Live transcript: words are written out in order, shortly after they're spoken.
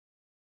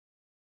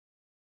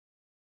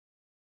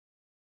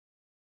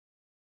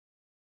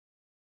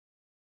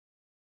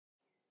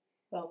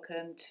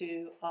Welcome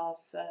to our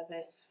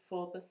service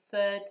for the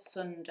third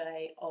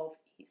Sunday of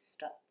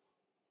Easter.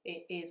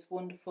 It is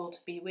wonderful to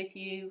be with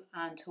you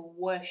and to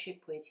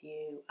worship with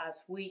you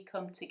as we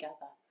come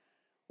together,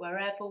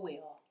 wherever we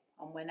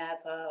are and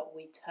whenever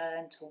we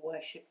turn to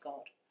worship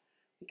God.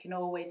 We can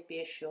always be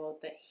assured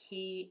that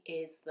He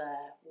is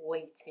there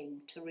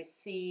waiting to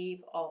receive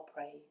our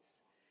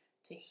praise,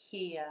 to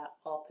hear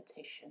our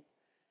petition,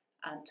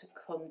 and to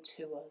come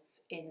to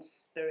us in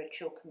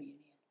spiritual communion.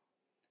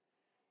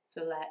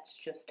 So let's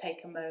just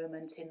take a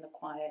moment in the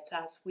quiet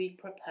as we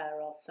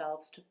prepare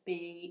ourselves to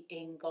be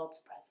in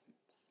God's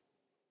presence.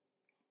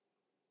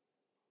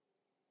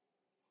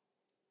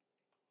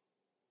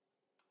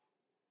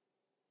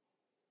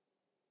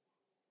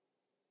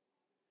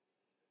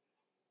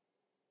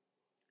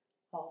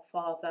 Our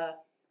Father,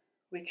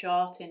 which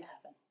art in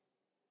heaven,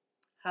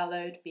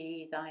 hallowed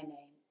be thy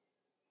name.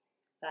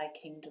 Thy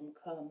kingdom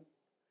come,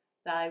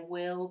 thy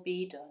will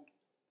be done,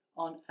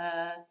 on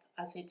earth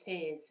as it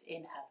is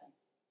in heaven.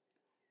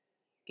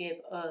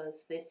 Give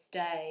us this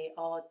day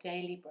our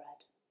daily bread,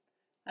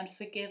 and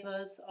forgive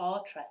us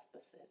our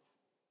trespasses,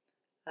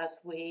 as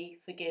we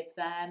forgive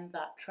them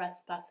that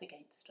trespass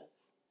against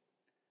us.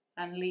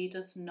 And lead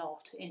us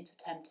not into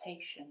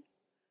temptation,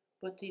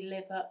 but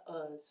deliver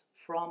us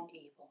from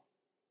evil.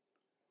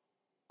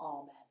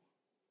 Amen.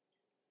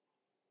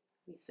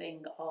 We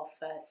sing our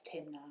first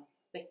hymn now.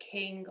 The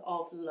King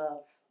of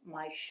Love,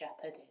 my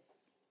shepherd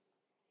is.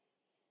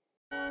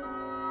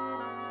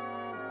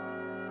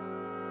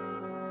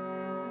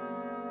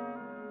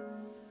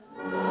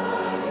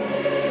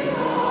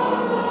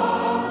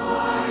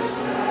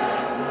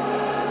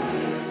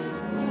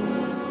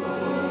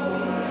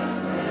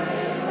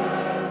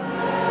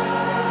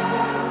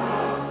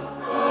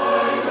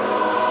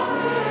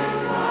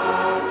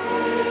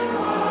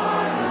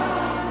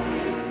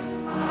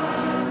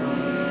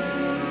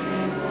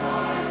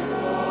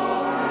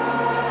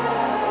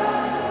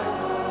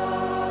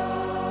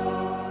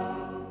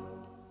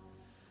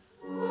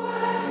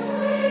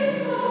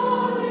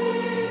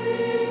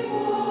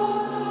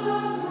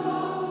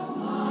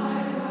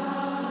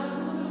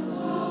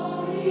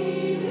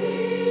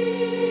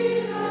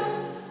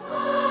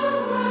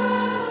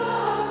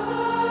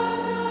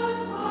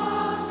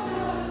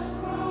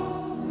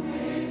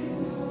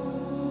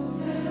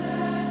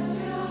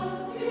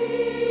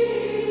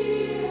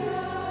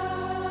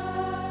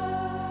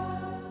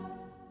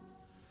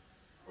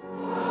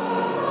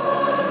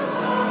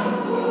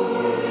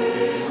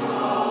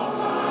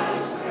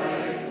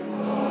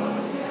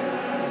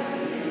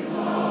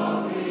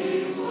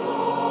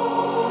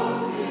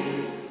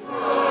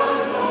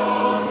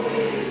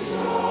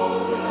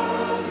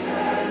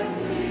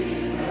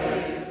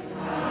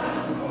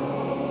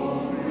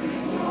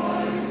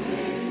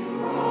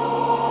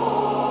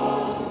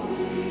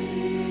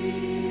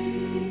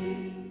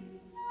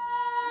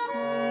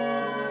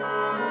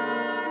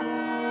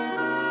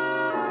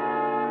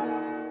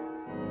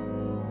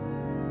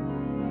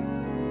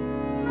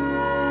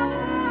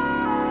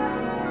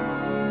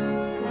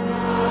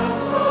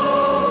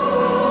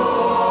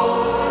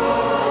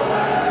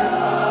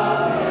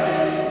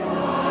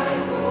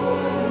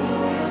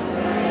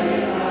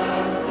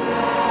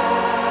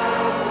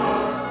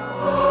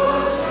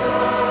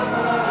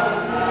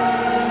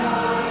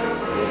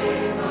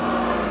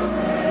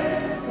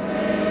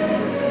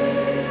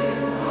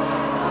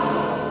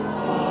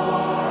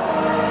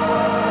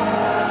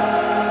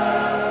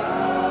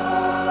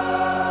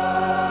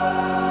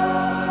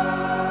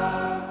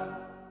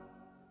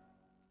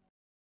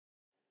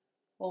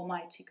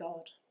 Almighty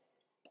God,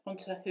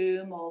 unto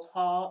whom all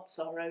hearts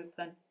are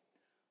open,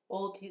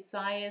 all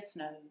desires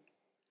known,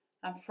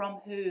 and from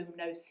whom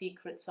no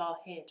secrets are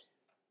hid,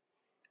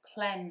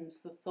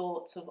 cleanse the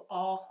thoughts of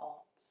our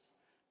hearts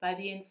by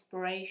the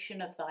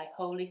inspiration of thy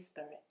Holy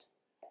Spirit,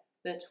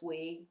 that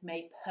we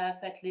may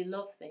perfectly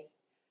love thee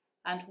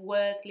and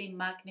worthily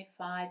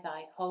magnify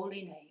thy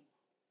holy name,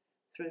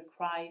 through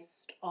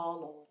Christ our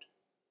Lord.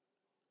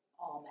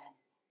 Amen.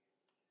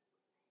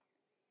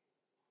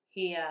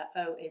 Hear,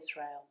 O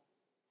Israel,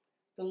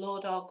 the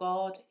Lord our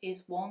God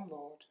is one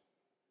Lord,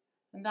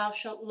 and thou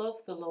shalt love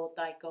the Lord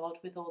thy God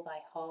with all thy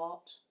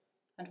heart,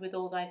 and with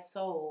all thy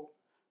soul,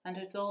 and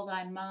with all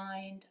thy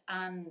mind,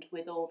 and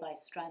with all thy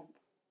strength.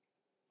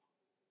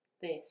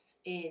 This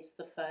is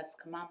the first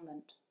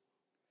commandment.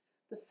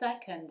 The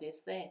second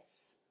is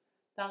this: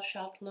 thou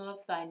shalt love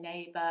thy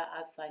neighbour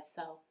as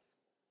thyself.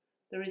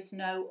 There is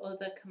no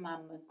other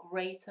commandment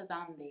greater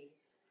than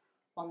these.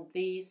 On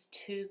these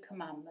two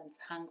commandments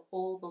hang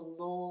all the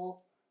law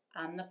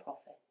and the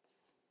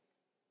prophets.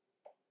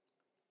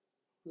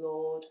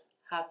 Lord,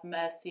 have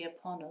mercy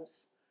upon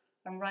us,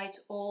 and write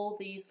all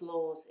these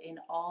laws in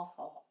our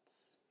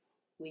hearts,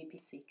 we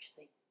beseech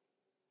thee.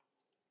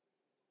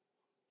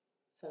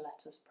 So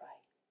let us pray.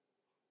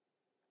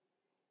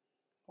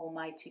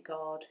 Almighty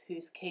God,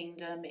 whose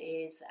kingdom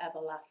is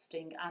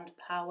everlasting and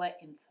power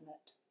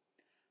infinite,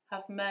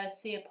 have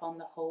mercy upon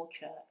the whole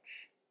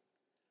church,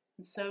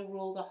 and so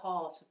rule the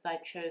heart of thy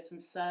chosen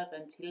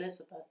servant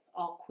Elizabeth,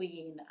 our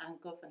Queen and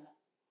Governor.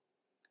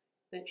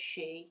 that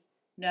she,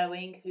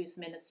 knowing whose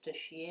minister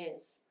she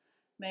is,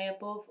 may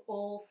above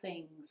all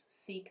things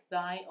seek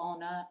thy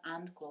honour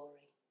and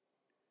glory,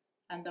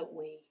 and that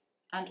we,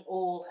 and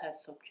all her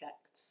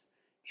subjects,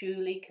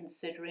 duly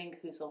considering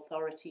whose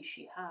authority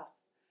she hath,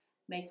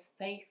 may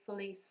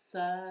faithfully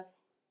serve,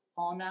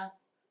 honour,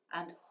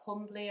 and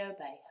humbly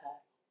obey her,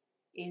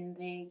 in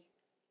thee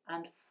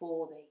and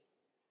for thee,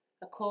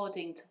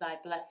 according to thy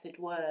blessed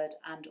word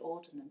and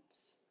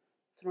ordinance,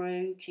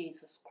 through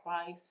Jesus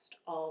Christ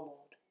our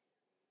Lord,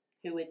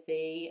 who with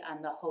thee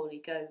and the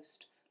Holy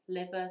Ghost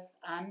liveth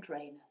and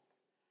reigneth,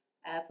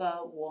 ever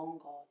one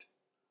God,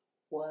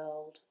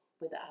 world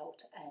without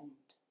end.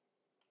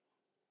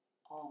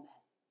 Amen.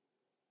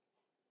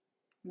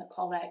 And the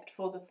collect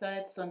for the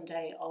third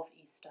Sunday of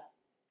Easter.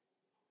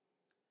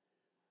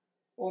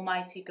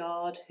 Almighty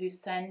God, who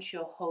sends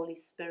your Holy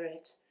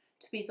Spirit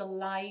to be the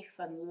life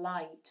and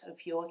light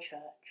of your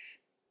church,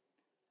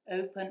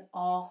 open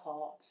our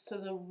hearts to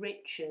the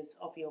riches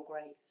of your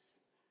grace,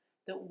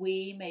 that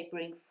we may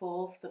bring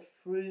forth the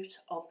fruit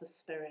of the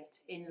Spirit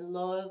in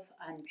love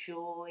and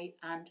joy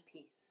and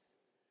peace.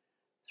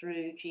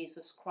 Through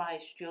Jesus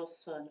Christ, your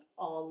Son,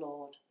 our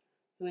Lord,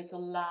 who is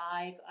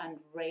alive and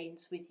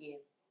reigns with you,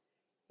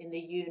 in the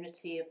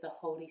unity of the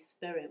Holy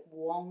Spirit,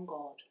 one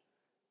God,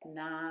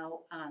 now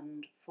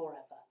and forever.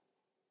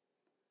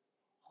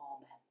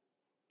 Amen.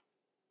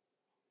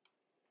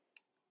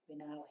 We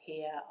now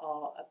hear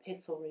our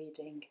epistle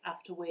reading,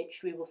 after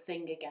which we will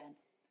sing again,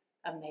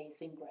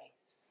 Amazing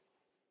Grace.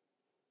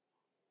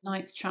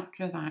 9th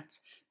chapter of Acts,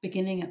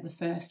 beginning at the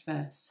first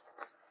verse.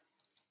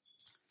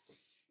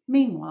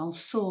 Meanwhile,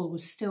 Saul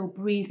was still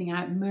breathing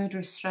out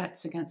murderous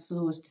threats against the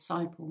Lord's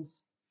disciples.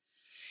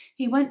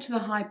 He went to the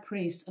high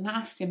priest and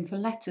asked him for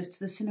letters to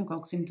the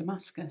synagogues in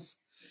Damascus,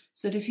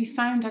 so that if he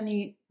found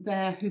any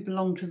there who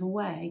belonged to the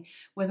way,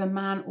 whether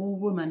man or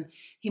woman,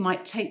 he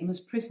might take them as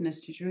prisoners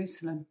to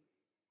Jerusalem.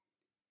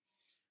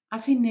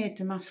 As he neared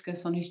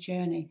Damascus on his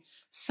journey,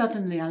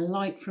 suddenly a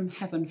light from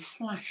heaven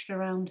flashed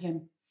around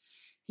him.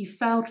 He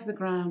fell to the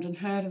ground and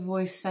heard a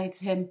voice say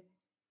to him,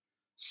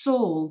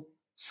 "Saul,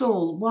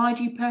 Saul, why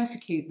do you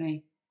persecute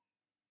me?"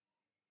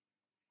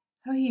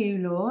 "Who are you,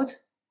 Lord?"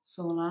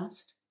 Saul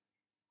asked.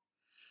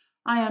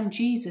 "I am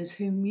Jesus,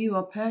 whom you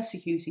are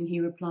persecuting," he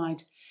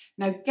replied.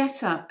 "Now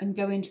get up and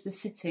go into the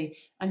city,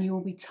 and you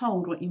will be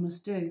told what you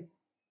must do."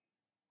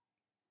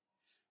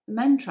 The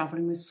men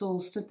travelling with Saul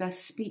stood there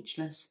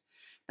speechless.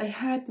 They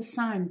heard the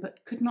sound,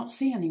 but could not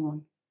see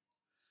anyone.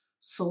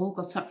 Saul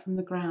got up from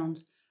the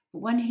ground, but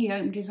when he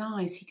opened his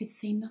eyes, he could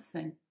see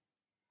nothing.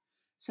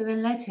 So they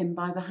led him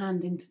by the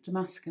hand into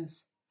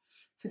Damascus.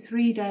 For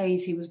 3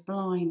 days he was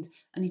blind,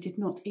 and he did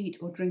not eat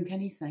or drink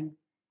anything.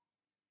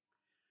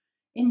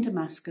 In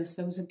Damascus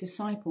there was a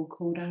disciple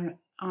called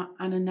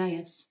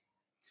Ananias.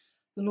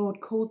 The Lord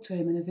called to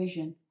him in a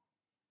vision.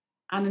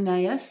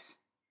 "Ananias?"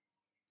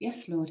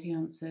 "Yes, Lord," he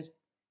answered.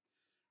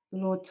 The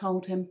Lord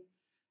told him,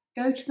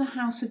 "Go to the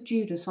house of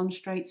Judas on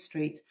Straight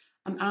Street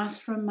and ask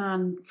for a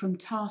man from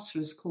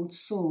Tarsus called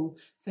Saul,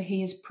 for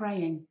he is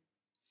praying.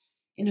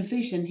 In a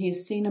vision he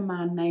has seen a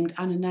man named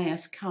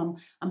Ananias come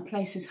and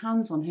place his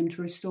hands on him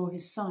to restore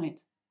his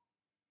sight."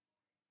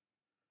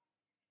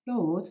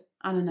 "Lord,"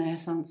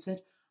 Ananias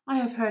answered, "I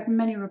have heard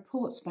many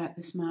reports about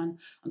this man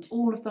and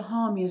all of the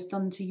harm he has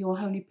done to your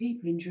holy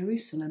people in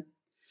Jerusalem.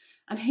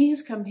 And he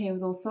has come here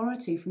with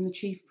authority from the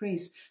chief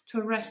priests to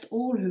arrest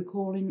all who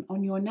call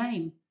on your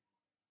name."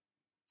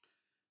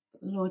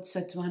 But the Lord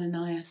said to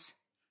Ananias,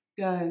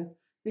 "Go,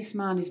 this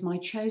man is my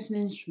chosen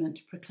instrument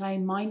to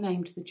proclaim my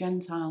name to the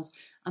Gentiles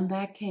and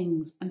their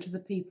kings and to the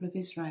people of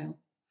Israel.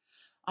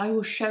 I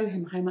will show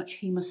him how much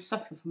he must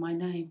suffer for my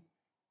name."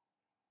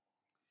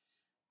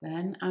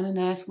 Then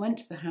Ananias went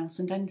to the house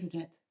and entered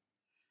it.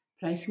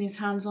 Placing his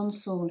hands on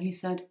Saul, he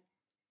said,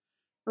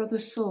 "Brother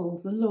Saul,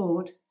 the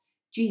Lord,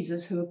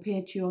 Jesus, who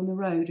appeared to you on the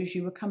road as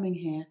you were coming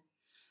here,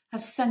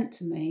 has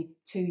sent me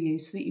to you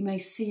so that you may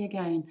see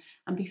again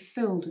and be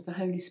filled with the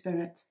Holy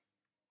Spirit."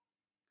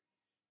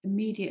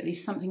 Immediately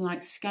something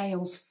like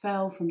scales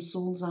fell from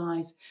Saul's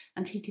eyes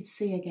and he could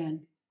see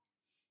again.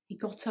 He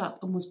got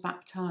up and was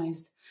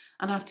baptized,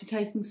 and after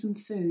taking some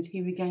food,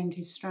 he regained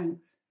his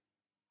strength.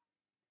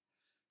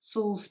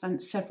 Saul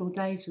spent several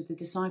days with the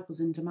disciples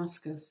in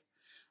Damascus.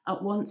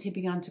 At once he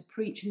began to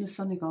preach in the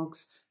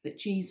synagogues that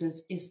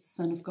Jesus is the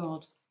Son of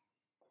God.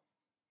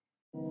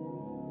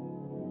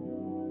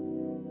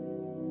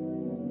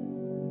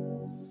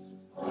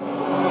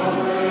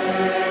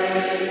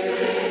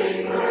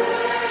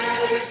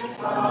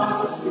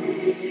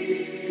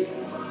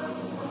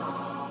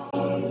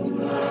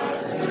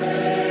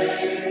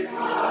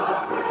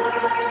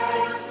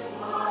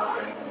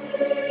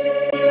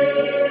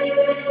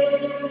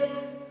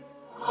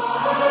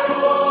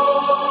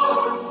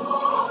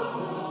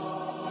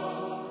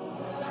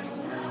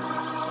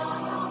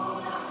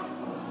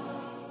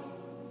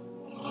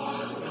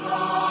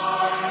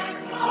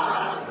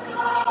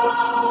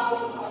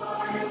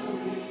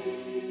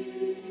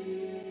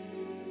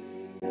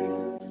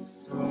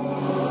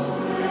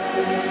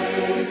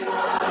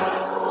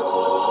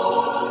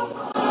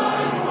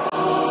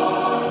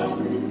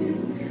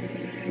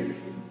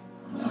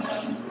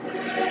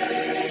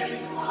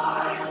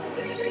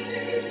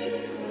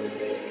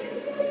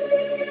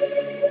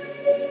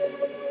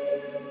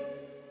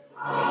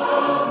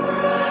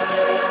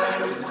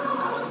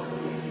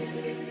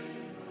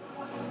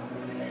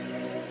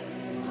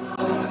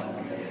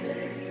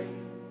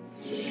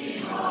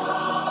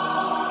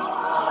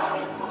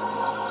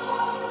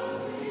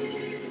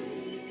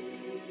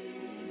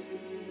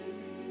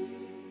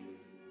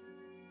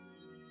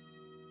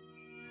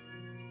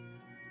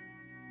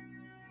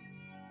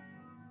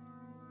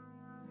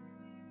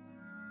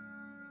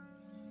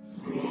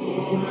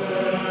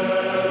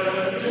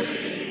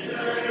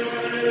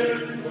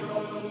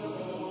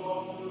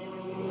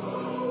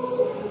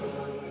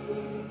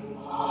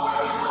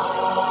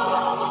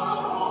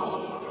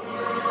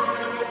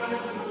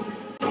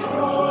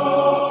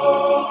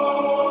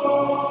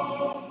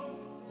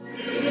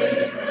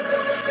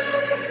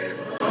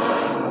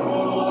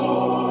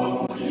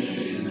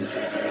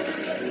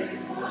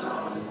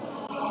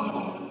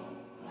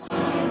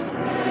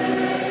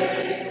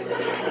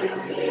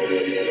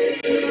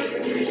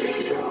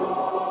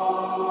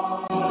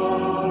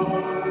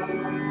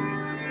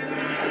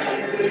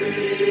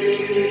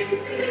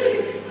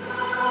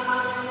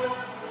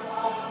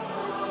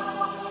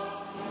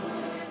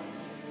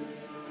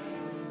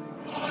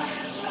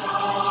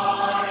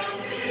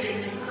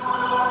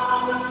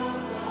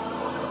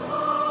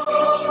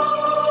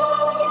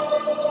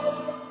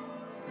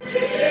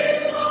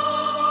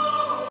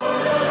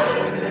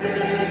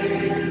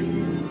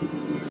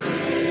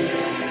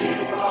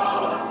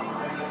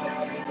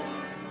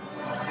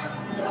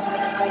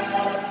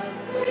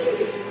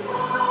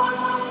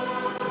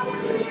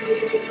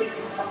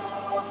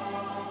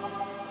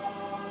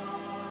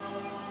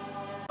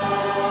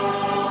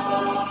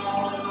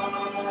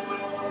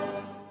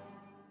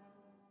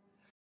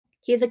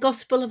 Hear the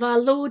gospel of our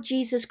Lord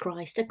Jesus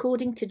Christ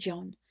according to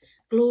John.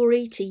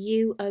 Glory to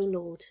you, O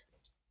Lord.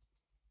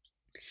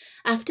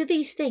 After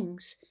these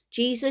things,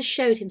 Jesus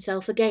showed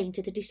himself again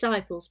to the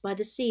disciples by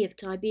the Sea of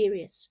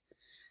Tiberias,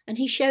 and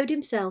he showed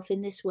himself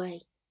in this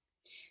way.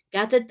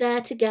 Gathered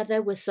there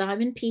together were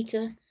Simon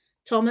Peter,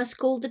 Thomas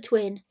called the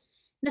twin,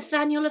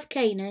 Nathanael of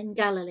Cana in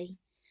Galilee,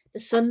 the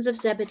sons of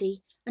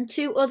Zebedee, and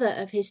 2 other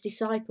of his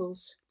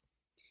disciples.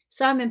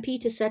 Simon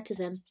Peter said to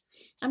them,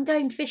 I'm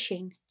going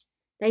fishing.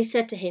 They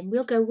said to him,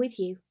 We'll go with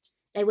you.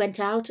 They went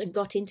out and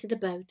got into the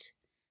boat,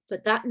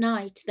 but that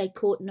night they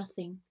caught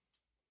nothing.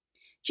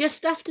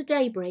 Just after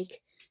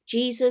daybreak,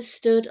 Jesus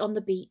stood on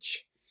the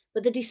beach,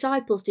 but the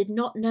disciples did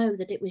not know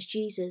that it was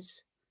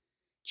Jesus.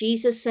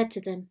 Jesus said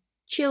to them,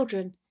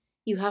 Children,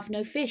 you have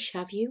no fish,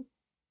 have you?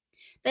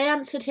 They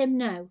answered him,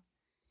 No.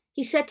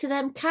 He said to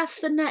them,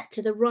 Cast the net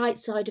to the right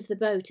side of the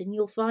boat and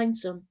you'll find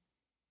some.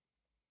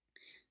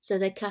 So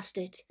they cast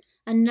it,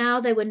 and now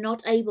they were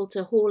not able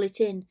to haul it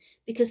in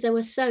because there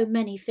were so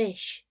many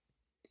fish.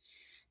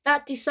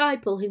 That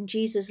disciple whom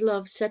Jesus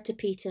loved said to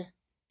Peter,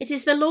 It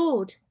is the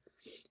Lord.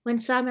 When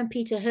Simon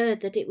Peter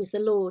heard that it was the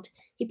Lord,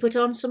 he put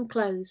on some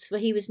clothes, for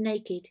he was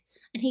naked,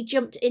 and he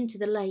jumped into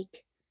the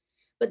lake.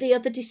 But the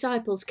other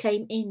disciples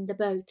came in the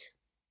boat,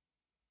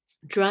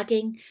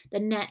 dragging the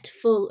net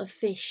full of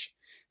fish,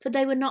 for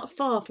they were not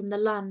far from the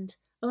land,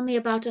 only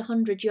about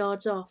 100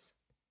 yards off.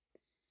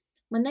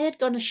 When they had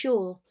gone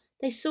ashore,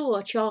 they saw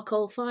a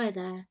charcoal fire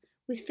there,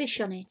 with fish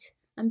on it,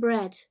 and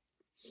bread.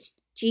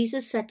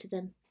 Jesus said to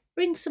them,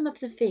 Bring some of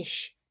the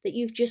fish that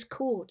you've just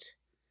caught.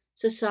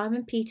 So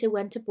Simon Peter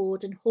went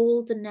aboard and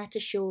hauled the net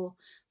ashore,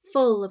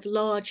 full of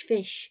large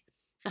fish,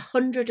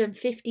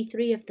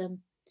 153 of them.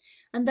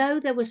 And though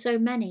there were so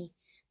many,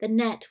 the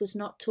net was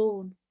not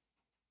torn.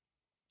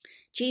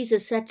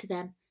 Jesus said to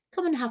them,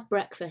 Come and have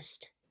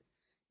breakfast.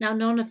 Now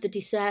none of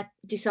the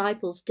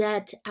disciples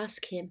dared to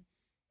ask him,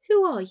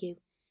 Who are you?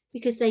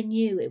 Because they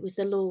knew it was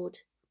the Lord.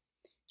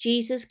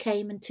 Jesus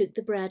came and took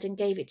the bread and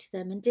gave it to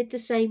them, and did the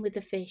same with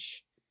the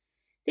fish.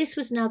 This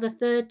was now the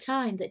 3rd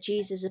time that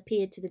Jesus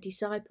appeared to the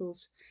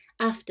disciples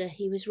after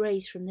he was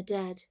raised from the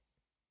dead.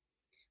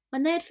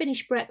 When they had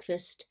finished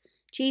breakfast,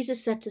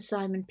 Jesus said to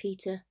Simon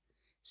Peter,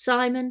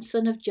 Simon,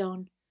 son of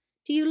John,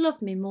 do you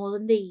love me more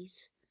than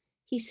these?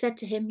 He said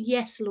to him,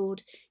 Yes,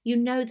 Lord, you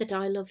know that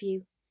I love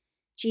you.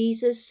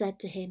 Jesus said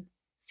to him,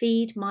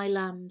 Feed my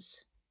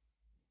lambs.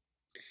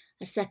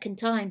 A second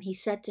time he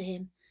said to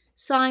him,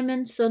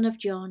 Simon, son of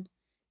John,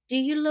 do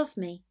you love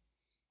me?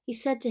 He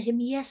said to him,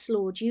 Yes,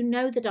 Lord, you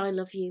know that I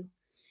love you.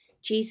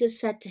 Jesus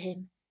said to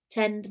him,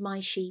 Tend my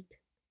sheep.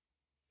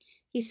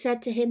 He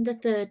said to him the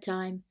 3rd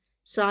time,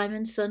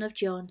 Simon, son of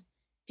John,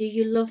 do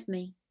you love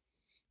me?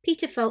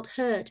 Peter felt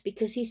hurt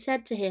because he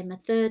said to him a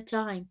 3rd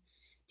time,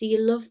 Do you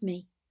love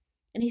me?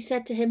 And he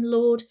said to him,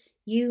 Lord,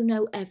 you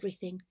know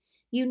everything.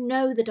 You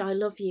know that I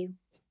love you.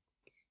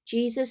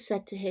 Jesus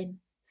said to him,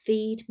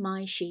 Feed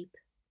my sheep.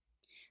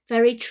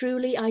 Very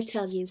truly I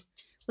tell you,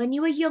 when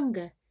you were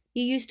younger,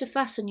 you used to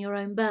fasten your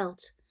own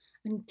belt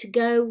and to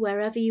go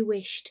wherever you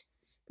wished.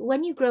 But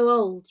when you grow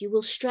old, you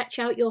will stretch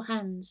out your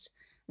hands,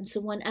 and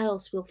someone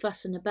else will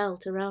fasten a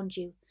belt around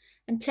you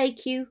and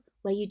take you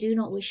where you do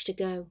not wish to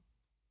go.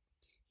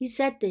 He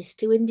said this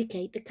to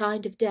indicate the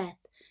kind of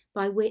death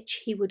by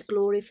which he would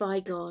glorify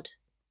God.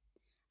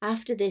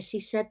 After this he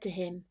said to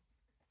him,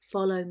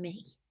 Follow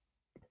me.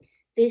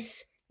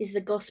 This is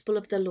the gospel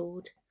of the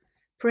Lord.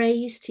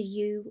 Praise to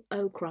you,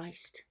 O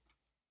Christ.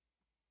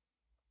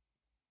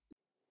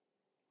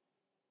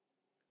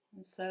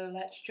 And so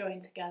let's join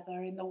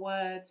together in the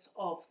words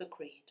of the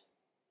Creed.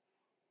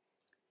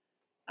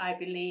 I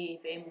believe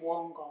in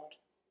one God,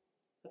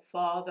 the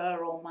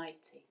Father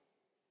Almighty,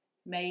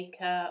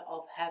 maker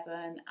of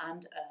heaven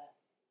and earth,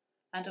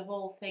 and of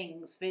all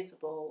things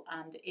visible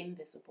and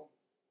invisible,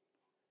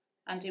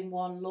 and in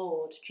one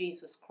Lord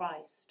Jesus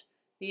Christ,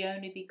 the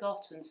only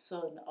begotten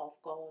Son of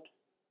God,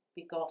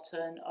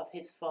 begotten of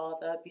his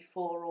Father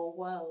before all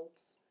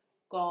worlds,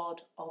 God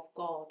of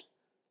God,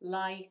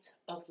 light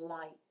of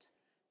light,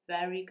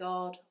 very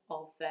God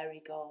of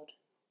very God,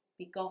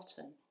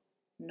 begotten,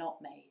 not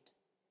made,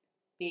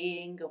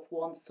 being of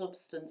one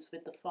substance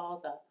with the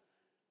Father,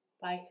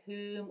 by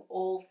whom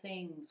all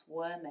things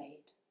were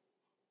made,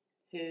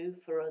 who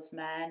for us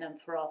men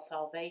and for our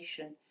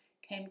salvation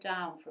came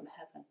down from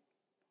heaven,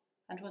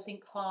 and was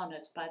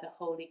incarnate by the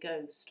Holy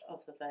Ghost of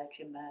the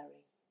Virgin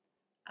Mary,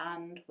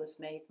 and was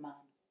made man,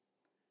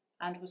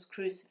 and was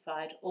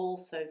crucified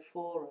also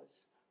for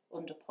us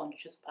under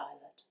Pontius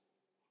Pilate.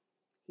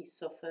 He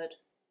suffered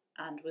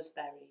and was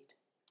buried,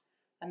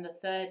 and the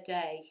 3rd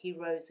day he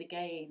rose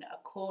again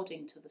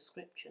according to the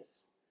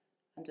Scriptures,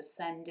 and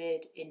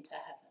ascended into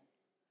heaven,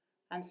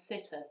 and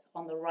sitteth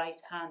on the right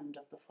hand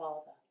of the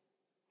Father.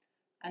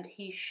 And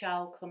he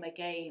shall come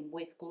again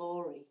with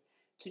glory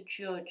to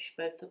judge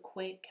both the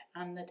quick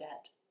and the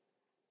dead,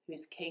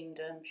 whose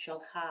kingdom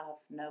shall have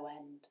no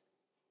end.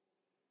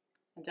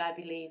 And I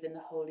believe in the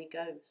Holy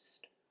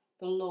Ghost,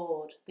 the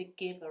Lord, the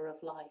giver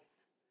of life,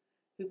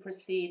 who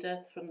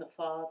proceedeth from the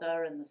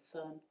Father and the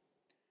Son,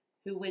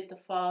 who with the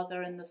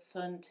Father and the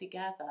Son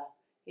together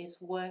is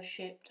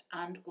worshipped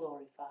and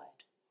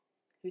glorified,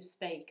 who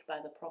spake by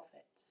the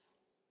prophets.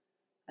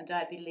 And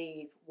I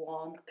believe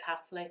one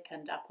Catholic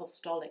and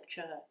Apostolic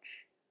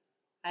Church.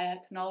 I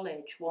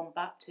acknowledge one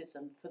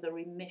baptism for the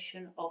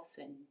remission of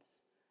sins,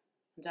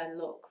 and I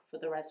look for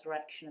the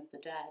resurrection of the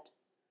dead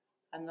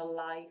and the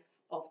life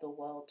of the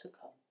world to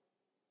come.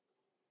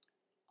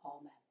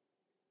 Amen.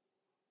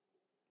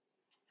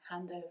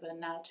 Hand over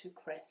now to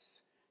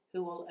Chris,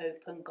 who will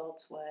open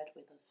God's word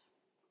with us.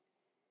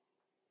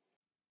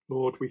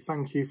 Lord, we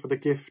thank you for the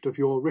gift of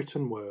your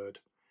written word,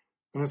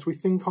 and as we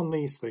think on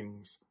these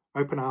things,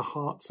 open our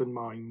hearts and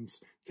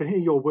minds to hear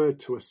your word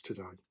to us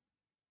today.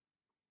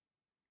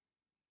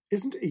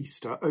 Isn't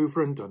Easter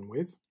over and done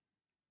with?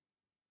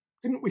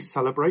 Didn't we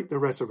celebrate the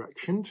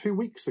resurrection 2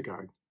 weeks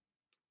ago?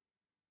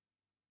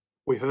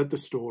 We heard the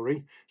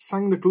story,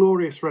 sang the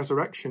glorious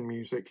resurrection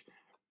music,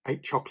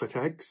 ate chocolate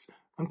eggs,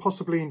 and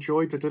possibly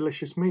enjoyed a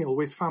delicious meal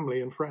with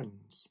family and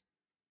friends.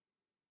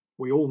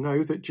 We all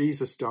know that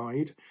Jesus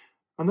died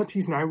and that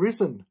he's now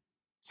risen,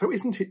 so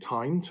isn't it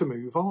time to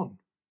move on?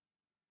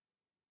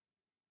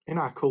 In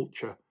our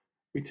culture,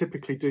 we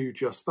typically do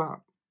just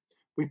that.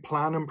 We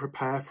plan and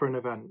prepare for an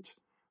event,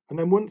 and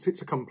then once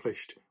it's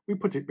accomplished, we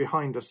put it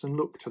behind us and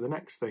look to the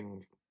next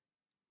thing.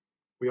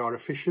 We are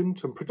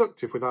efficient and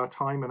productive with our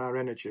time and our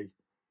energy,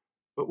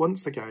 but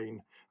once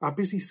again, our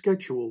busy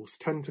schedules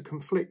tend to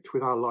conflict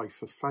with our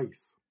life of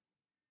faith.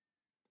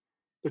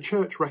 The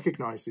Church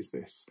recognises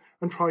this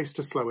and tries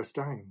to slow us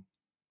down.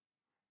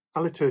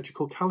 Our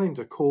liturgical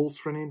calendar calls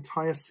for an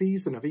entire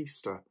season of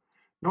Easter,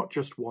 not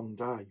just one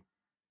day.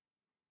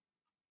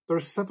 There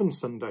are 7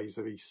 Sundays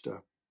of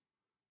Easter.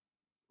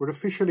 We're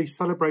officially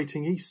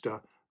celebrating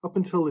Easter up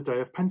until the day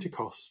of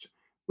Pentecost,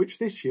 which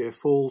this year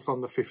falls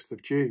on the 5th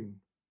of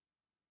June.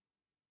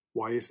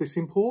 Why is this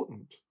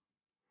important?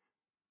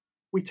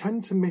 We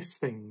tend to miss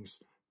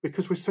things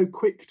because we're so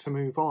quick to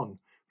move on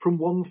from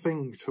one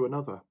thing to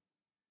another.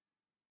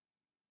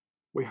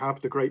 We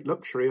have the great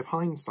luxury of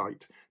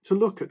hindsight to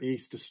look at the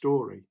Easter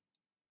story,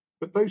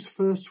 but those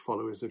first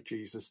followers of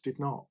Jesus did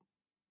not.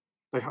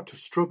 They had to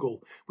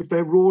struggle with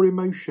their raw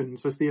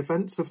emotions as the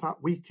events of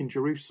that week in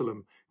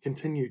Jerusalem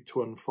continued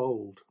to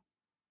unfold.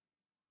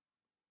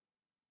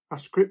 Our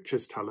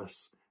scriptures tell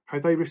us how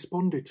they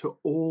responded to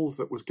all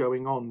that was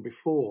going on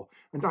before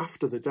and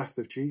after the death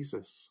of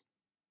Jesus.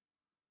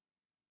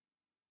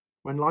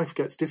 When life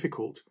gets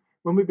difficult,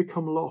 when we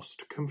become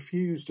lost,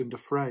 confused and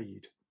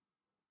afraid,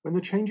 when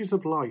the changes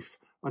of life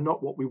are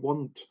not what we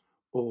want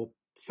or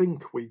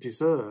think we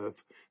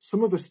deserve,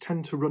 some of us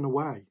tend to run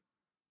away.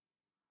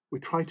 We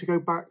try to go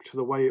back to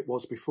the way it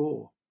was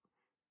before,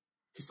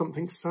 to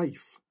something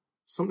safe,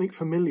 something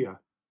familiar,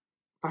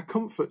 our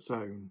comfort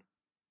zone.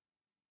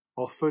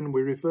 Often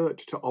we revert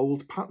to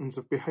old patterns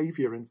of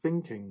behaviour and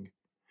thinking.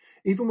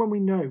 Even when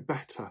we know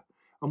better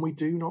and we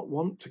do not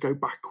want to go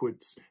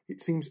backwards,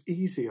 it seems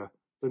easier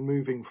than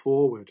moving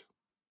forward.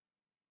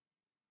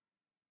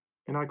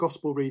 In our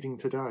Gospel reading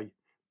today,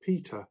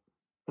 Peter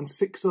and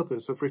 6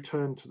 others have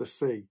returned to the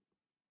sea.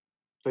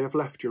 They have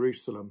left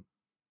Jerusalem.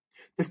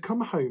 They've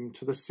come home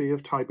to the Sea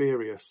of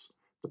Tiberias,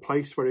 the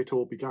place where it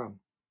all began.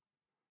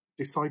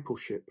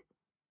 Discipleship,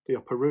 the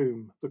upper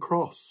room, the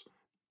cross,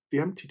 the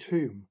empty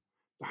tomb,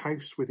 the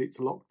house with its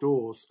locked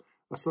doors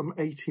are some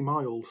 80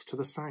 miles to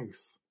the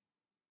south.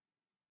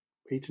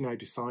 Peter now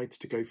decides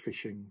to go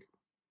fishing.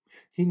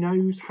 He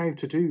knows how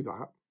to do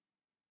that.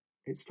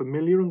 It's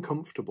familiar and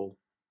comfortable.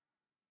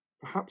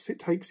 Perhaps it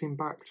takes him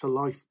back to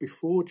life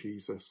before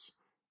Jesus,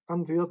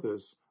 and the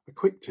others are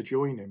quick to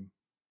join him.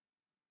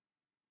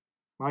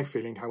 My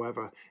feeling,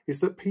 however, is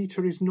that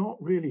Peter is not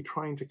really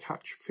trying to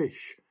catch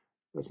fish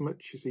as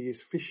much as he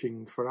is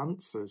fishing for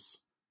answers.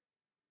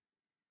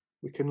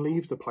 We can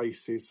leave the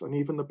places and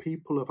even the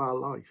people of our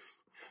life,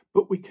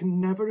 but we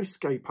can never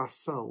escape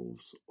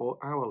ourselves or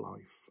our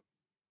life.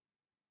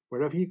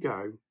 Wherever you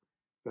go,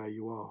 there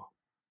you are.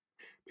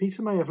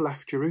 Peter may have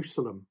left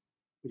Jerusalem,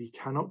 but he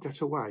cannot get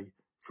away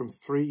from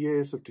 3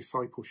 years of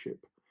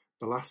discipleship,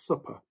 the Last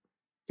Supper,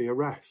 the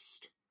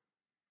arrest,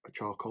 a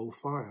charcoal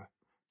fire,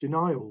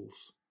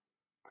 denials,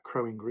 a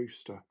crowing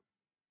rooster.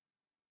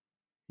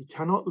 He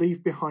cannot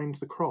leave behind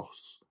the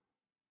cross,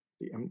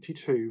 the empty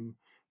tomb,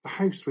 the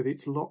house with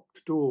its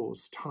locked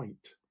doors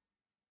tight,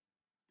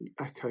 the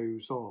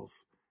echoes of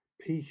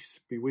 "Peace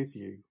be with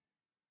you."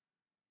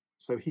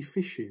 So he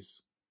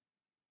fishes.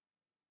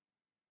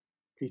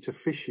 Peter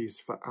fishes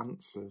for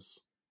answers.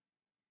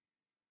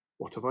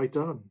 What have I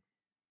done?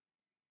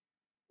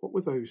 What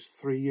were those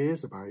 3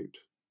 years about?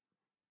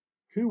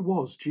 Who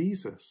was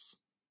Jesus?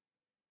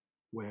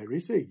 Where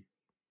is he?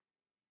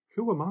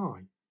 Who am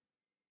I?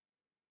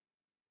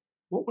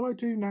 What will I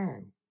do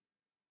now?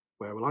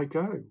 Where will I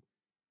go?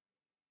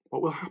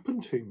 What will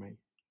happen to me?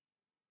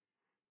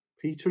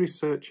 Peter is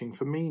searching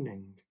for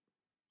meaning,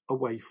 a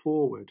way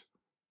forward,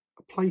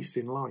 a place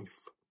in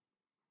life.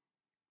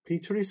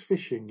 Peter is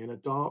fishing in a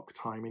dark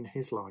time in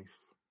his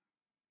life.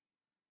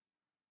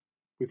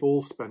 We've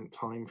all spent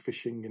time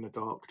fishing in a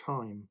dark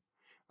time,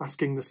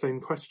 asking the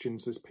same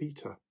questions as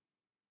Peter.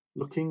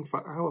 looking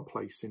for our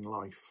place in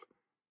life,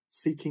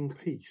 seeking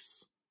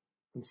peace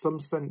and some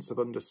sense of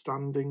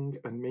understanding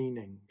and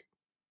meaning.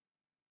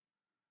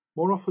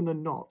 More often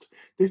than not,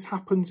 this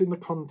happens in the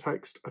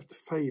context of the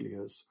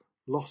failures,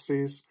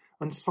 losses,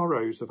 and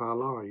sorrows of our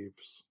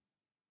lives.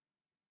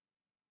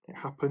 It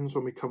happens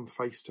when we come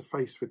face to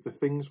face with the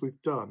things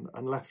we've done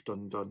and left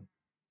undone.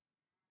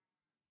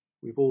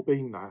 We've all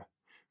been there,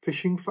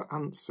 fishing for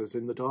answers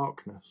in the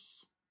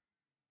darkness.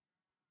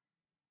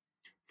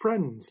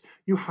 Friends,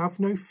 you have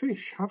no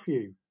fish, have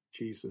you?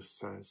 Jesus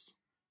says.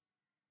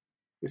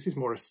 This is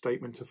more a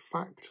statement of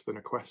fact than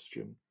a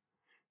question.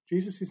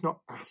 Jesus is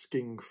not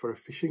asking for a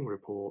fishing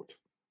report.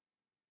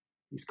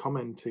 He's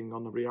commenting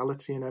on the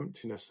reality and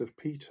emptiness of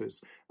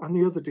Peter's and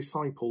the other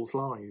disciples'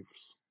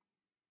 lives.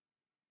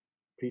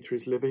 Peter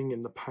is living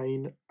in the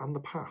pain and the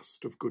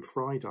past of Good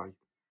Friday.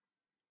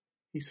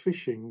 He's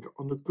fishing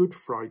on the Good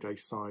Friday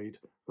side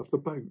of the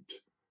boat,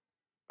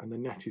 and the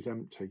net is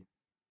empty.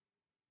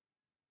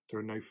 There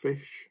are no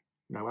fish,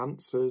 no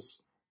answers,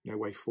 no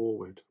way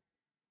forward.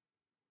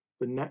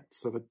 The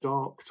nets of a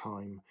dark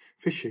time,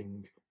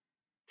 fishing,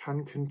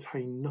 can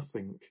contain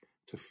nothing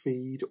to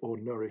feed or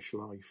nourish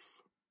life.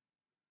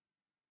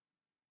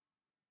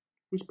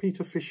 Was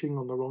Peter fishing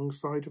on the wrong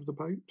side of the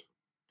boat?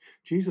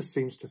 Jesus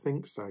seems to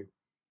think so.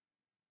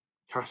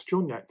 Cast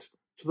your net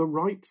to the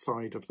right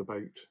side of the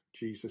boat,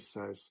 Jesus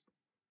says,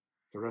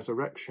 the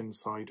resurrection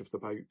side of the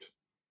boat.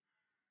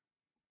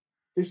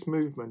 This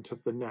movement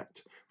of the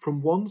net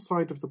from one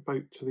side of the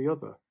boat to the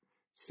other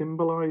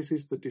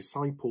symbolises the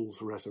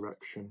disciples'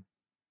 resurrection.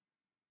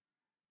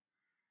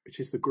 It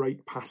is the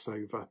great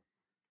Passover.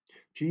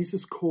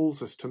 Jesus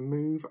calls us to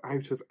move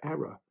out of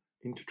error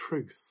into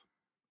truth,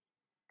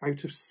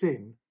 out of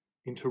sin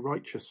into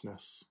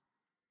righteousness,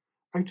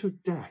 out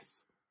of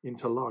death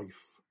into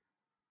life.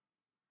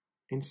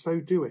 In so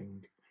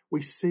doing,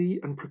 we see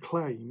and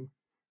proclaim,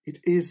 it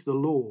is the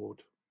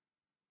Lord,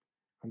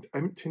 and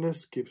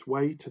emptiness gives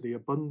way to the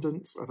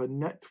abundance of a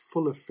net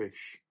full of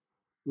fish,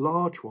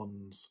 large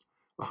ones,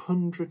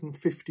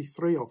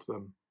 153 of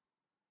them.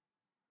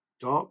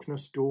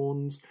 Darkness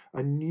dawns,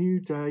 a new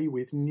day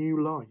with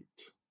new light.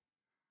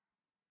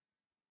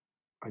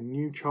 A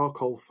new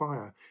charcoal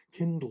fire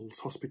kindles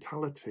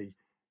hospitality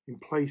in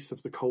place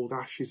of the cold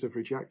ashes of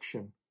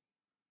rejection.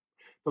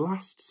 The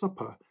Last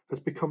Supper has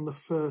become the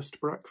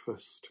first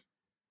breakfast.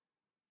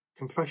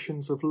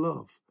 Confessions of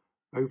love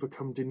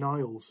overcome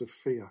denials of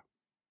fear.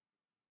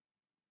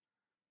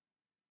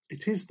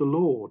 It is the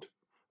Lord.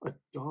 A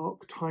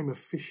dark time of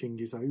fishing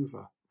is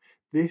over.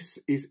 This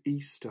is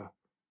Easter.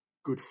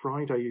 Good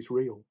Friday is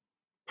real.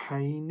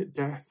 Pain,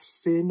 death,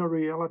 sin, a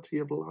reality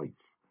of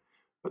life.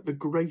 But the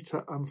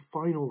greater and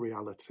final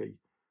reality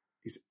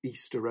is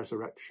Easter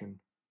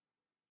resurrection.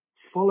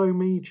 Follow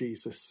me,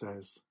 Jesus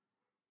says,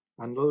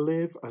 and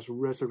live as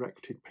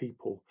resurrected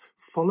people.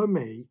 Follow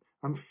me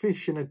and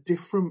fish in a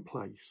different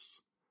place.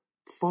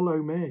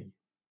 Follow me.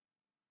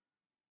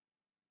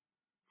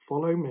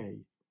 Follow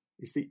me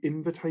is the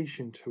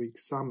invitation to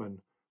examine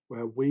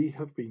where we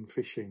have been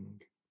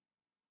fishing.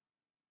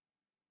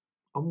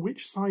 On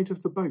which side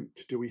of the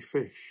boat do we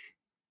fish?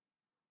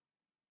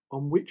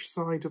 On which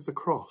side of the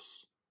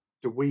cross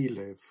do we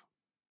live?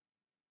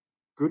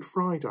 Good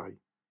Friday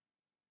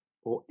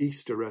or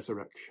Easter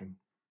resurrection?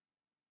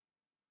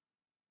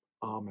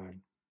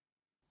 Amen.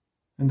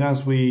 And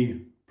as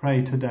we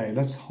pray today,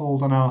 let's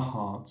hold on our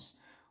hearts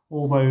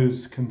all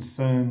those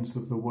concerns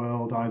of the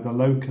world, either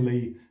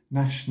locally,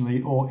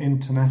 nationally or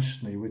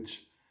internationally,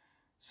 which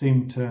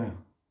seem to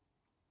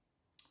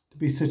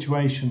be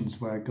situations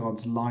where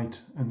God's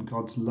light and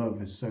God's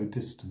love is so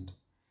distant.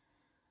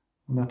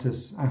 And let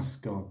us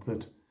ask God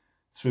that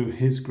through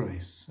his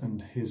grace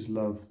and his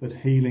love, that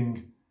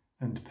healing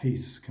and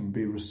peace can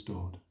be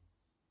restored.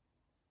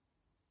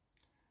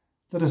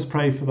 Let us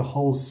pray for the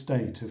whole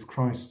state of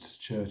Christ's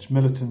Church,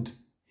 militant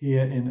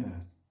here in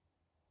earth.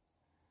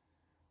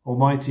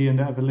 Almighty and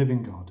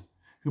ever-living God,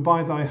 who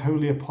by thy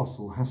holy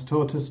apostle hast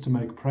taught us to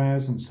make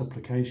prayers and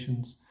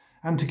supplications,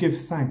 and to give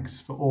thanks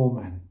for all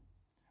men,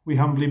 we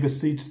humbly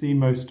beseech thee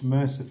most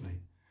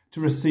mercifully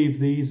to receive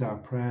these our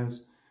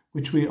prayers,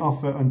 which we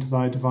offer unto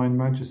thy divine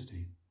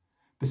majesty,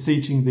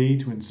 beseeching thee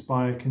to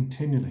inspire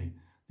continually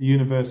the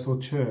universal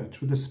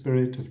Church with the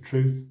spirit of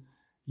truth,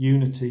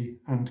 unity,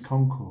 and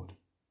concord,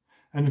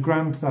 and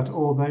grant that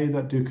all they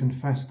that do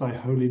confess thy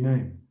holy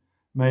name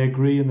may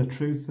agree in the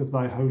truth of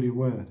thy holy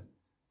word,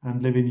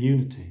 and live in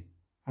unity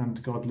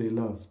and godly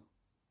love.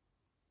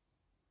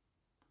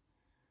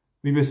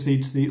 We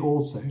beseech thee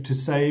also to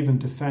save and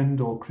defend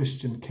all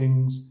Christian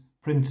kings,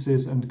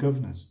 princes, and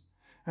governors,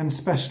 and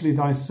specially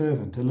thy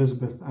servant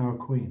Elizabeth our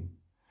Queen,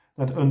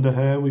 that under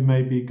her we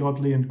may be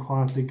godly and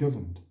quietly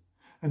governed,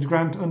 and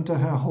grant unto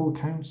her whole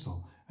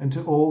council, and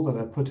to all that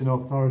are put in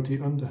authority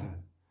under her,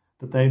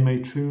 that they may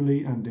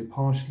truly and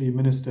impartially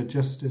minister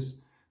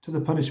justice to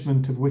the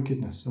punishment of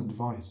wickedness and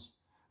vice,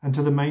 and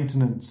to the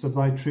maintenance of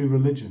thy true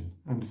religion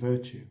and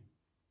virtue.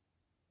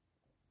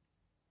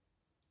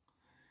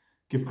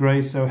 Give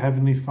grace, O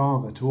Heavenly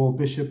Father, to all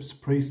bishops,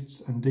 priests,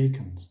 and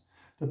deacons,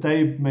 that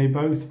they may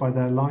both by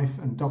their life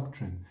and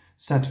doctrine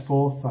set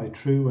forth thy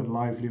true and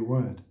lively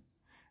word,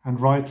 and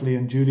rightly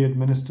and duly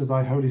administer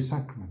thy holy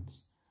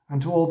sacraments,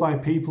 and to all thy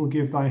people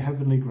give thy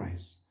heavenly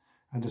grace,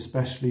 and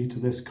especially to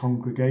this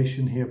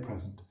congregation here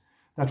present,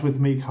 that with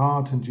meek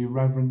heart and due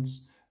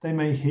reverence they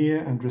may hear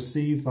and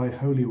receive thy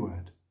holy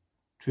word,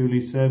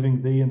 truly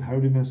serving thee in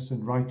holiness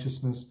and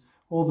righteousness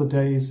all the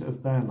days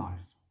of their life.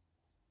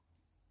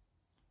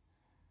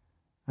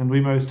 And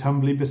we most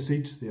humbly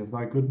beseech thee of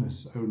thy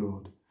goodness, O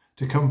Lord,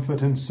 to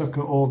comfort and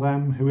succour all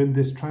them who in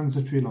this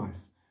transitory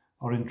life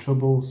are in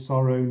trouble,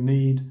 sorrow,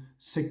 need,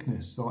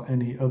 sickness, or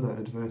any other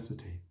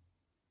adversity.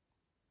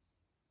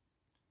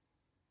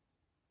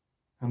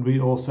 And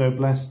we also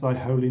bless thy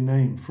holy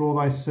name for all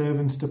thy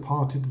servants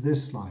departed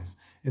this life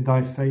in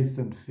thy faith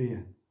and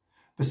fear,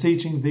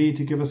 beseeching thee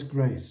to give us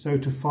grace so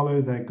to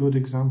follow their good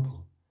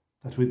example,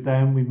 that with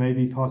them we may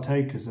be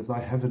partakers of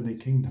thy heavenly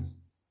kingdom.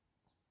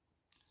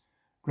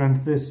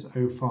 Grant this,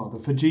 O Father,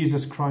 for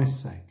Jesus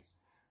Christ's sake,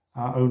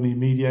 our only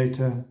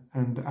mediator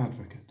and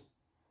advocate.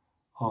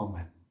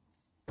 Amen.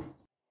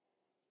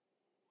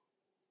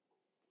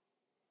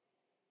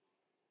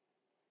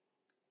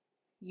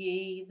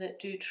 Ye that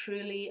do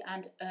truly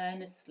and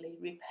earnestly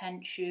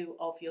repent you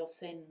of your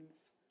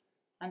sins,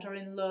 and are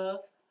in love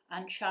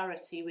and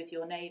charity with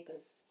your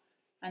neighbours,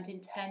 and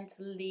intend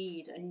to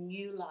lead a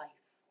new life,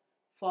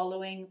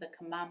 following the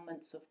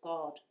commandments of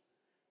God,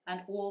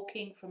 and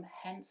walking from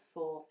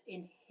henceforth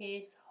in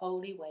his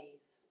holy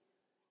ways,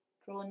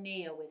 draw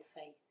near with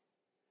faith,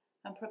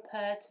 and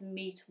prepare to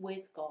meet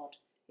with God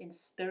in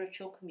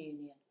spiritual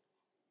communion,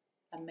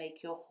 and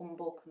make your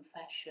humble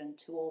confession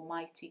to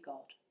Almighty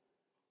God,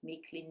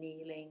 meekly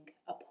kneeling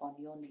upon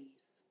your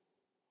knees.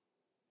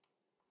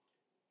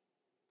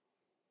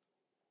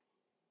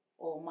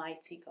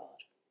 Almighty God,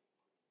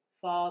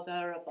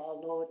 Father of our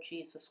Lord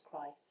Jesus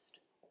Christ,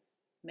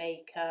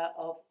 Maker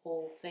of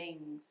all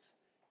things,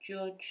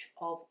 Judge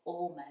of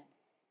all men,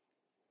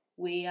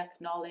 we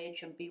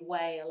acknowledge and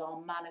bewail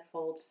our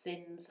manifold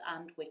sins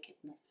and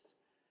wickedness,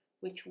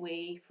 which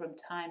we from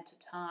time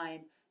to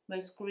time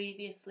most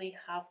grievously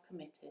have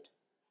committed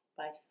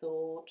by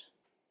thought,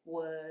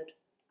 word,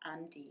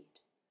 and deed,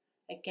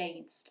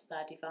 against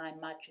thy divine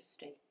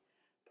majesty,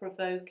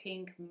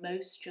 provoking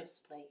most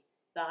justly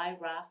thy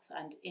wrath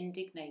and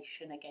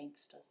indignation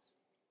against us.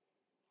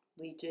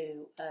 We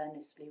do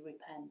earnestly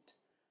repent,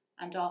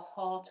 and are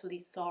heartily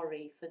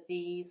sorry for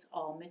these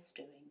our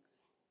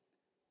misdoings.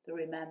 The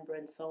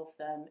remembrance of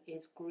them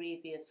is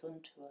grievous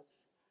unto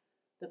us,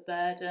 the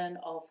burden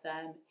of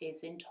them is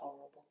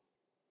intolerable.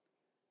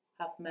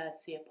 Have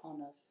mercy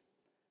upon us.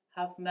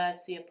 Have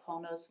mercy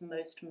upon us,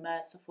 most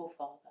merciful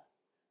Father,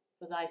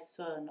 for thy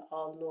Son,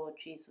 our Lord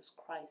Jesus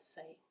Christ's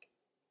sake.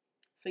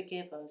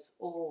 Forgive us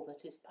all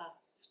that is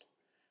past,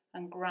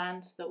 and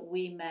grant that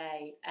we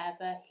may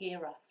ever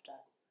hereafter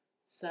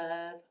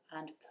serve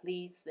and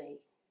please thee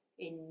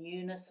in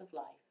newness of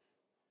life,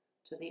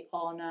 to the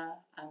honour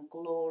and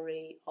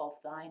glory of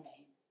thy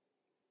name.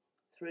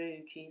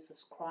 Through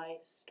Jesus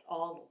Christ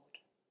our Lord.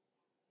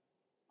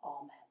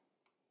 Amen.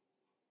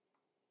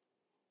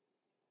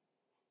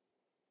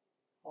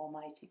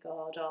 Almighty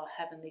God, our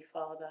heavenly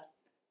Father,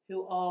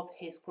 who of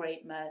his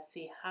great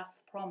mercy hath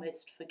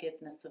promised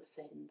forgiveness of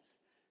sins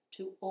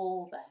to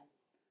all them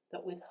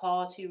that with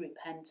hearty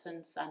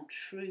repentance and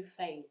true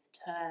faith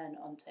turn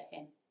unto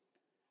him,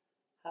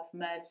 have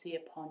mercy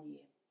upon you,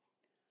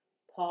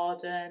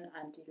 pardon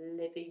and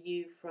deliver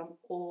you from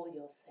all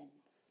your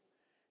sins,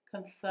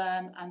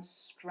 confirm and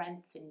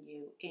strengthen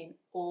you in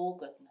all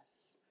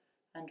goodness,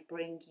 and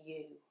bring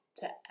you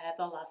to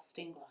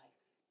everlasting life.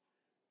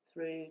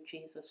 Through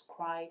Jesus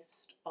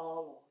Christ our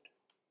Lord.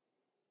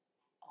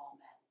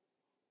 Amen.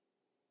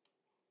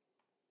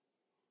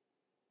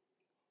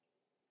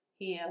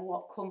 Hear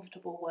what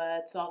comfortable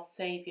words our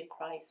Saviour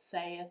Christ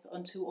saith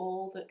unto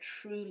all that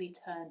truly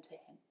turn to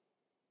him.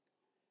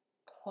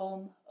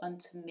 Come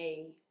unto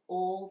me,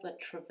 all that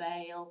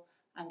travail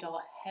and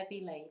are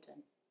heavy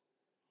laden,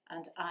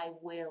 and I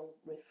will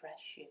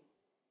refresh you.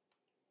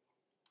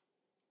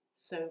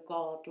 So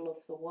God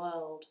loved the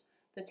world,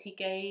 that he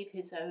gave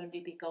his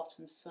only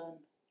begotten Son,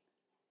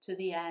 to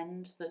the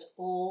end that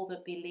all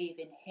that believe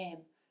in him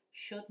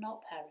should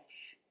not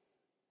perish,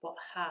 but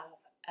have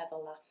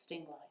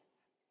everlasting life.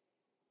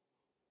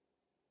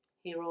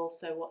 Hear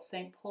also what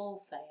St. Paul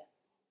saith.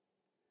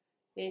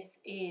 This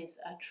is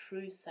a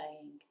true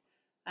saying,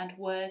 and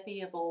worthy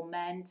of all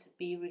men to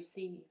be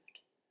received,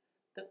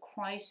 that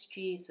Christ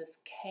Jesus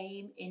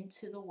came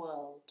into the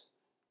world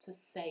to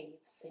save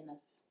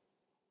sinners.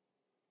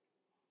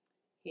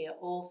 Hear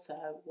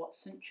also what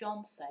St.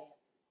 John saith.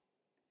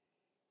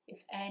 If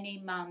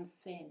any man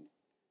sin,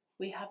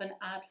 we have an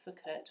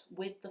advocate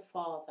with the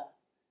Father,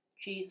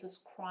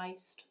 Jesus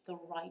Christ the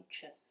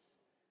righteous,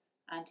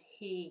 and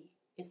he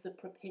is the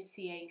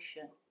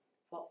propitiation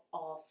for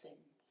our sins.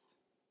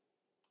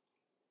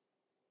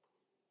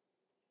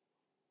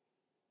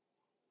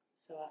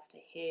 So after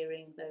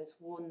hearing those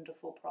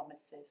wonderful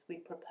promises, we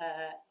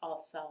prepare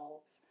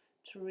ourselves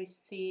to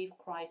receive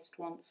Christ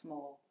once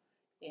more,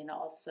 in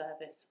our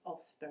service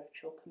of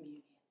spiritual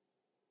communion.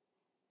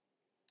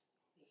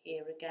 We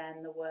hear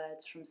again the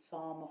words from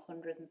Psalm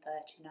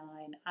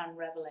 139 and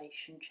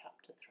Revelation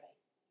chapter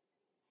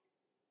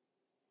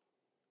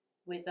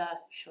 3. Whither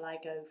shall I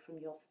go from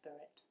your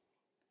spirit?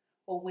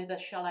 Or whither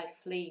shall I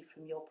flee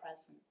from your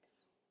presence?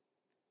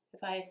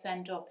 If I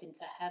ascend up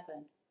into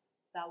heaven,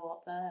 thou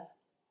art there.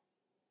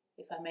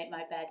 If I make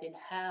my bed in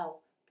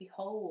hell,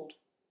 behold,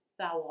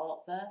 thou art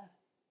there.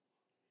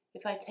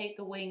 If I take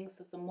the wings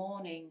of the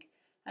morning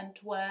and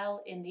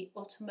dwell in the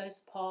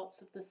uttermost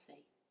parts of the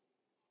sea,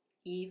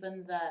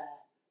 even there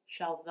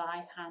shall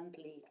thy hand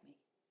lead me,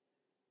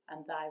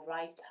 and thy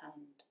right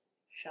hand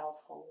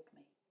shall hold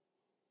me.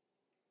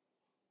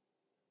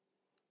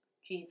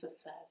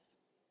 Jesus says,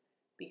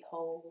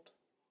 Behold,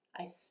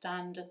 I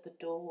stand at the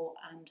door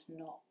and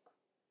knock.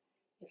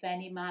 If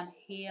any man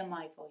hear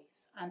my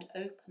voice and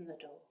open the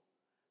door,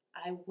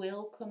 I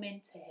will come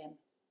into him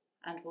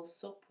and will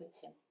sup with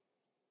him,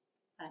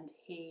 and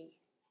he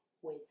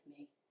with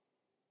me.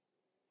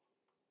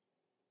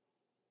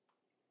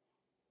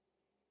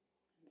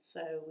 And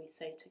so we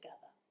say together,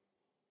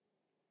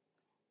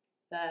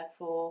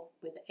 Therefore,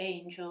 with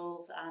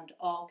angels and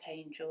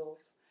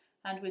archangels,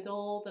 and with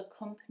all the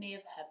company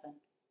of heaven,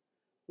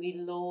 we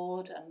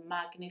laud and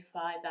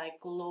magnify thy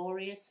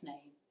glorious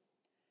name,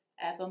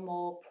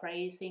 evermore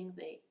praising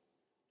thee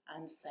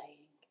and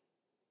saying,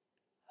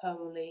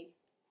 Holy,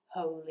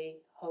 holy,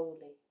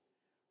 holy,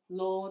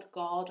 Lord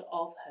God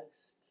of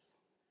hosts,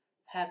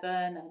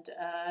 heaven and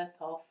earth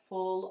are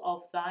full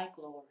of thy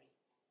glory.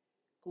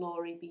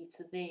 Glory be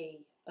to thee,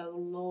 O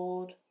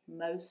Lord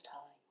Most High.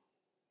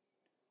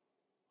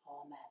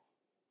 Amen.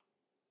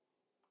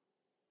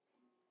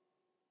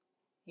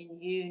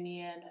 In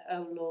union,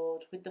 O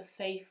Lord, with the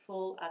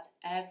faithful at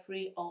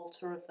every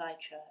altar of thy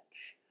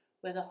church,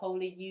 where the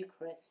Holy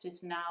Eucharist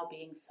is now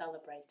being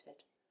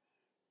celebrated,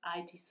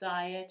 I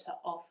desire to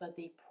offer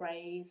thee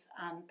praise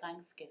and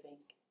thanksgiving.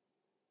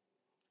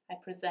 I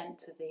present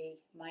to thee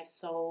my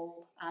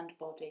soul and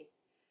body,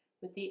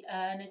 with the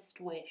earnest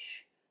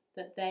wish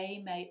that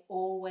they may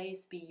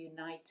always be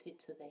united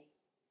to thee.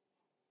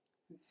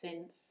 And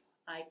since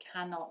I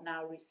cannot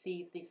now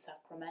receive thee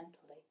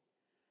sacramentally,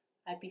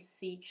 I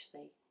beseech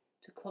thee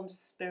to come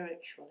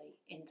spiritually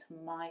into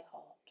my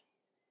heart.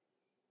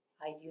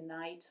 I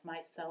unite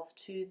myself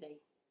to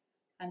thee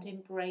and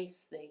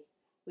embrace thee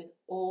with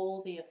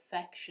all the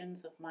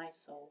affections of my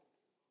soul.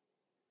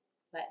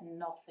 Let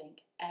nothing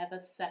ever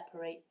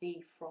separate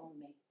thee from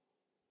me.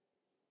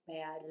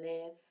 May I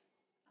live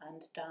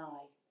and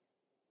die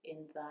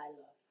in thy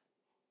love.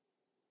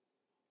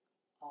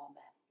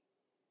 Amen.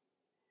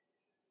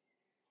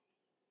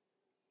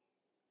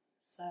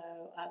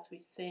 So as we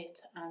sit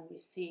and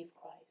receive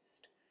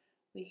Christ,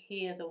 we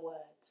hear the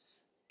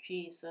words,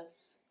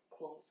 Jesus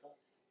calls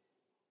us.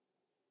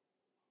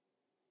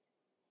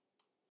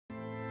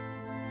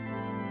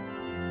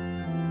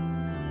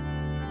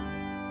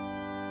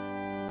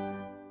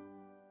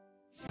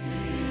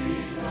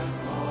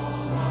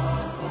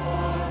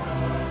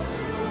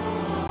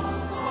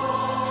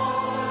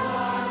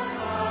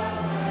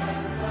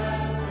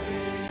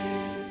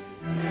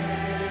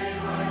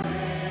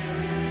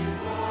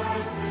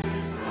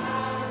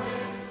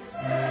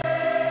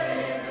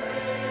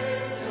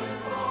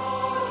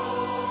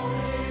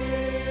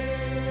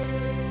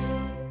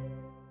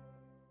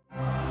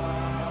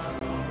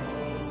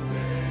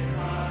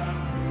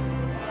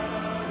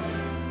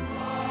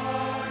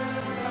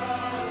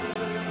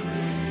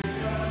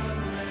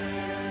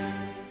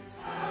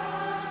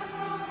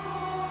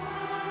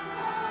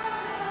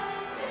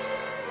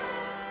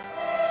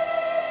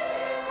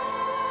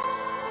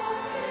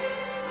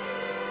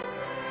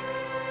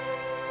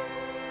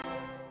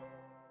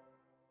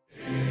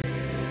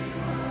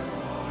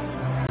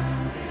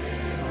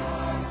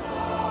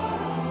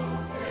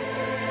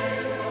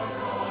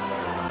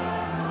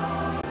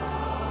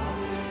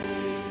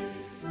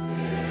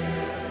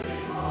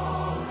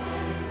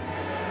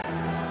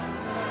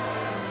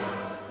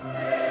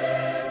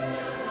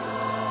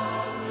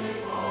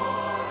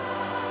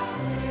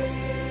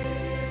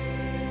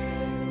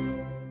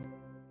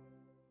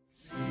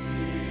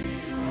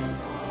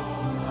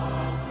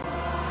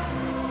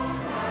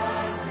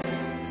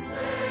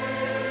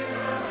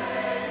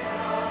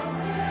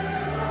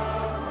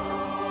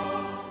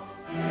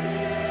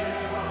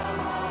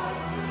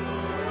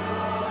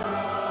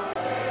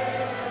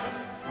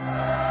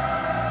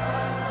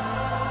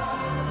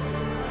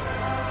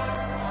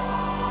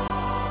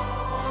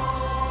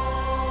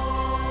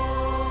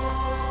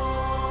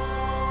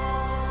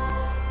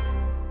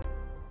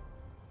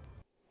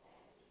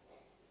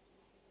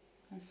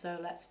 And so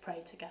let's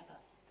pray together.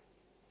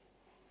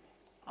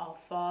 Our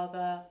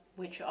Father,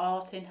 which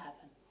art in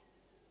heaven,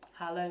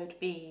 hallowed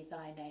be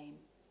thy name.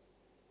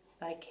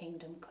 Thy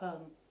kingdom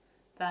come,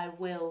 thy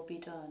will be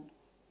done,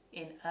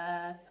 in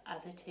earth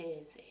as it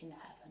is in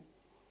heaven.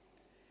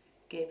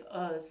 Give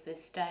us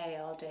this day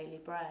our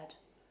daily bread,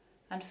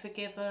 and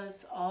forgive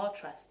us our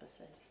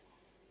trespasses,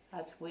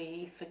 as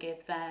we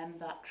forgive them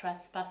that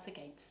trespass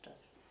against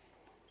us.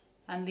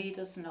 And lead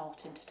us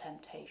not into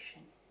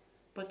temptation,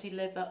 but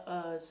deliver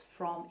us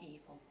from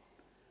evil.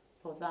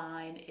 For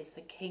thine is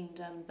the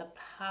kingdom, the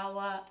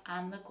power,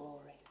 and the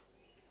glory,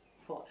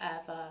 for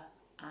ever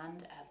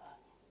and ever.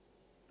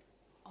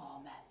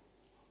 Amen.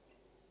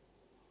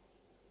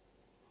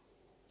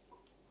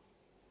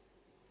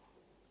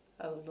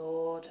 O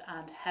Lord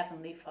and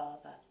Heavenly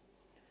Father,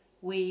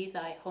 we,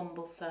 thy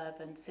humble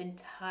servants,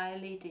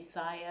 entirely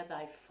desire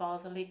thy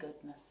fatherly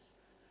goodness,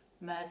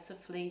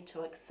 mercifully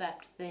to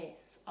accept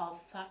this, our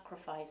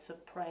sacrifice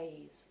of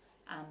praise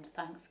and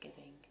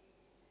thanksgiving.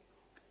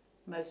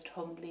 Most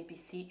humbly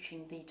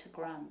beseeching thee to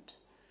grant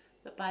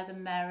that by the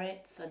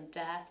merits and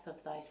death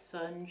of thy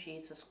Son,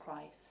 Jesus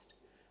Christ,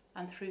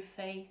 and through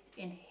faith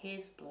in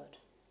his blood,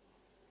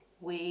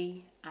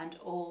 we and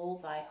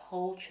all thy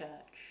whole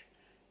church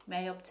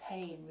may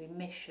obtain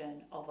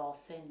remission of our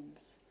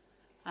sins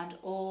and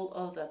all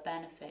other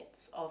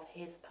benefits of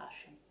his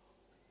passion.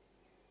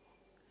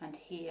 And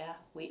here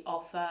we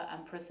offer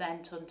and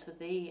present unto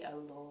thee, O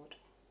Lord,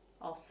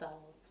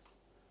 ourselves,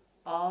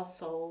 our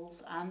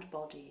souls and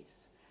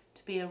bodies,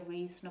 to be a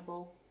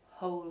reasonable,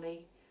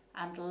 holy,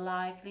 and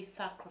lively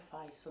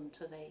sacrifice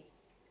unto thee,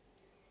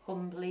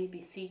 humbly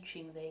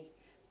beseeching thee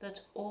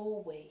that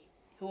all we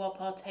who are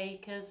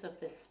partakers of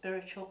this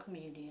spiritual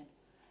communion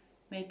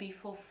may be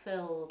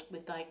fulfilled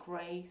with thy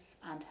grace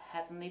and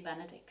heavenly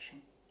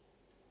benediction.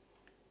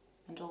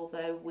 And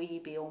although we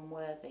be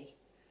unworthy,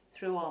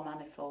 through our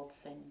manifold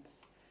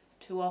sins,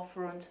 to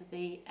offer unto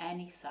thee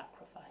any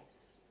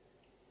sacrifice,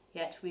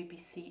 yet we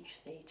beseech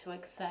thee to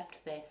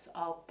accept this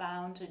our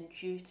bounden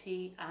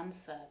duty and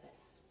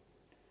service,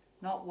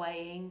 not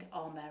weighing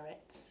our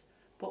merits,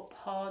 but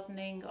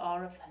pardoning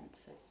our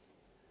offences,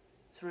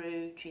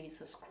 through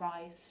Jesus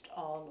Christ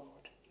our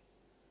Lord,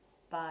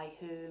 by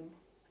whom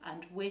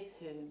and with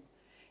whom,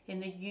 in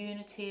the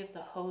unity of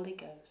the Holy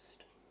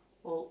Ghost,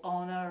 all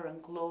honour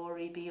and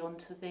glory be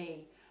unto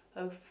thee,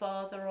 O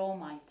Father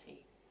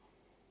Almighty,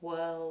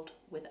 world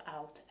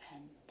without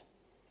end.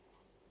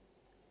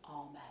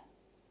 Amen.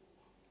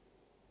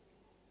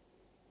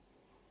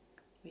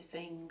 We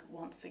sing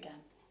once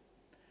again,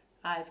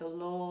 I the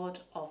Lord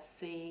of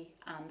sea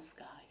and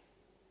sky.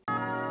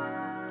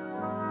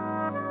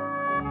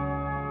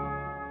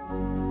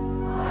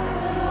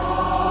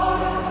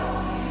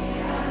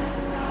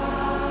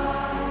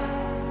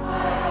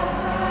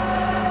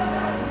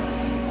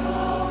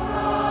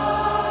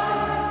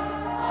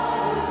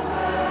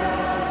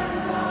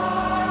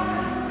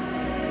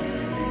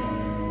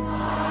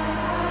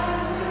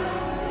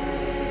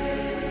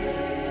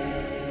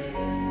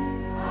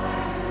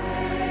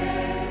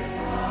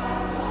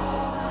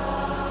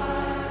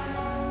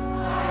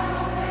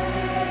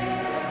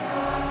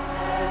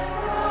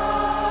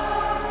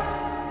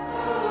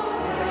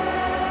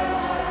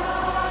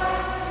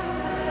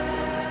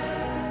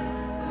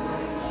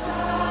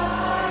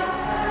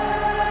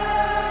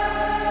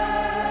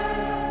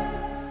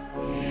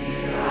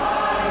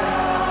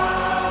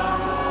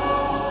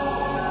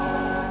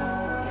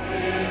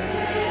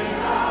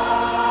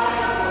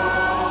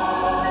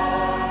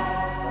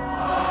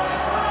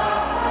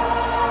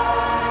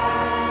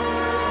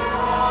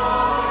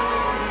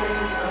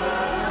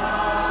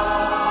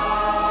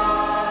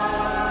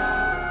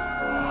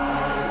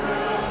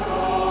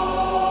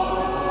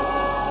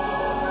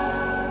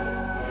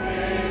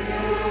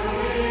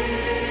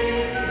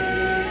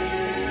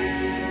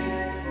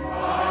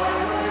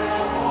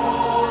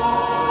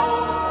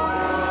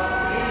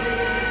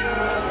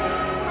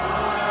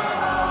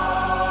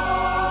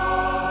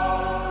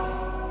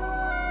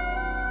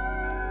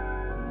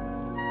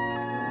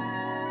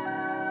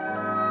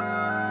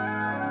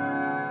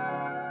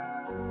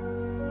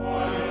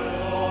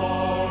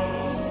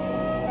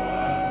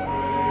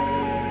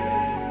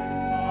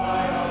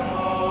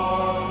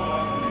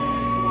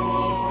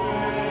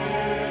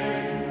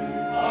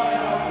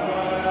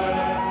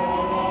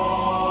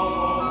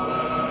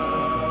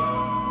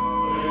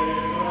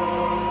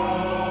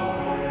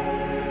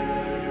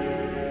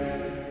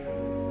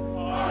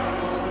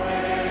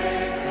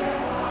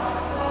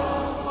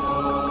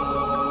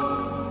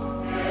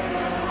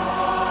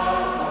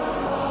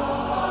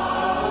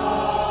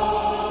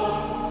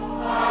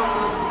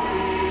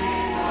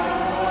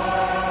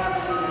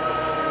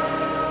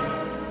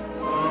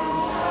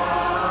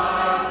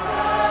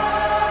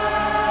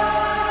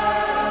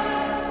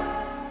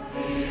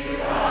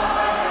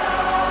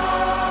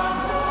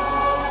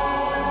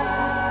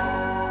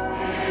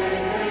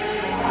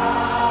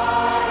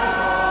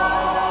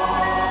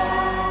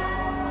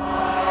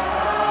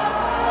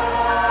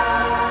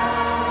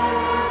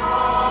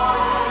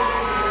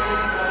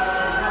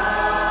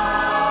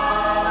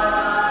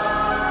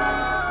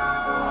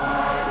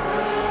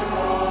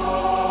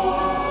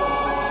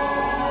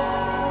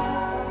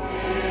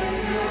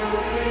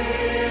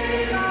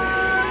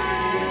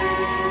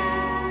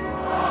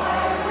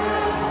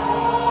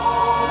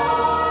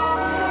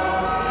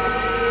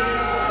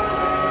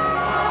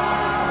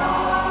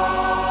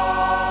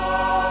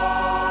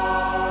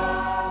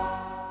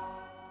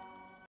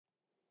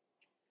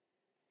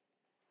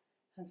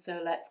 And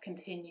so let's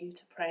continue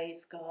to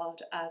praise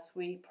God as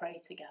we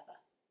pray together.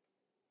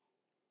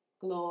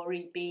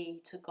 Glory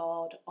be to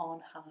God on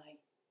high,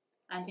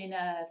 and in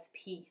earth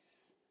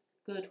peace,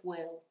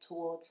 goodwill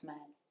towards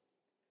men.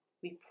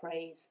 We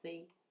praise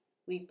thee,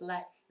 we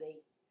bless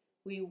thee,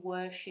 we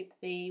worship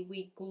thee,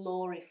 we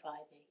glorify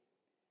thee.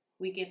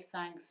 We give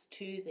thanks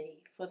to thee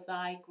for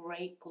thy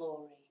great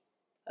glory,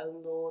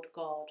 O Lord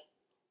God,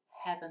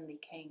 heavenly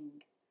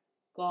King,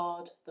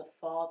 God the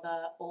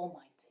Father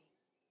Almighty.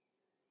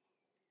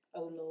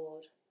 O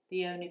Lord,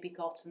 the only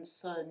begotten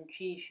Son,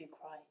 Jesus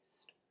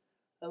Christ,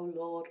 O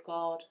Lord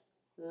God,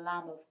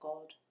 Lamb of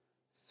God,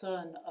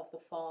 Son of the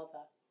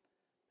Father,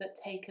 that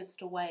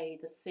takest away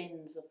the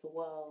sins of the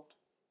world,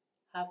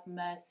 have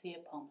mercy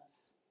upon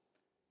us.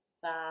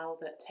 Thou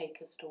that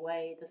takest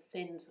away the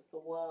sins of the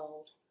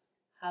world,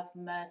 have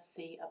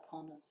mercy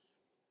upon us.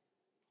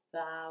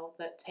 Thou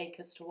that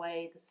takest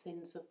away the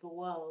sins of the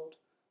world,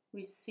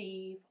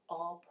 receive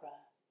our prayer.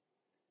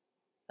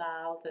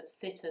 Thou that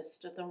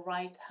sittest at the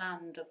right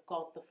hand of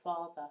God the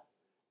Father,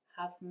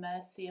 have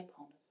mercy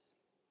upon us.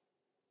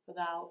 For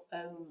thou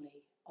only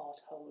art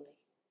holy.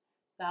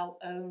 Thou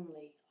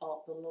only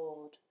art the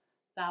Lord.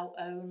 Thou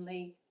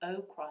only,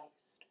 O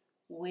Christ,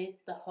 with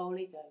the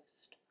Holy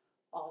Ghost,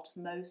 art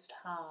most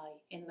high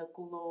in the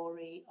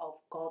glory of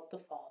God the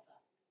Father.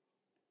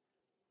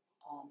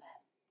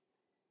 Amen.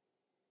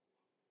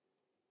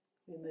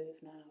 We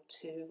move now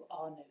to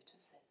our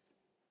notices.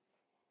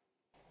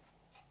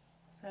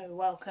 So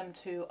welcome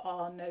to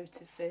our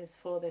notices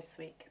for this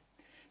week.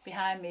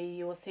 Behind me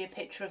you will see a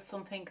picture of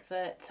something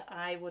that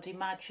I would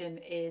imagine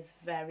is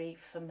very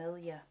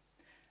familiar,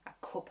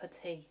 a cup of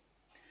tea.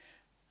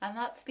 And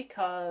that's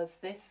because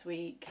this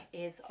week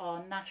is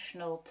our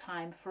National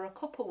Time for a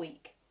Cuppa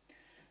week.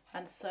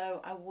 And so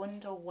I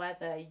wonder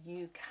whether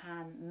you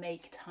can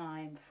make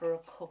time for a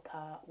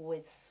cuppa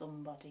with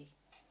somebody,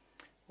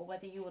 or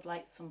whether you would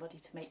like somebody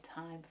to make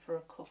time for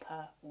a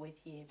cuppa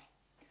with you.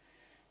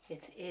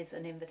 It is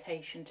an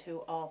invitation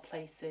to our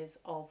places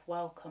of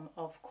welcome,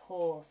 of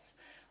course,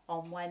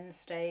 on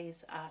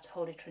Wednesdays at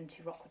Holy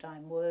Trinity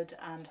Rockwoodine Wood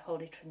and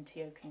Holy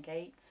Trinity Oaken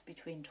Gates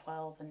between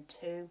 12 and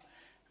 2,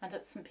 and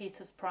at St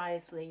Peter's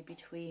Prisley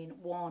between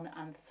 1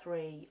 and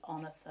 3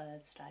 on a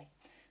Thursday.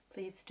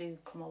 Please do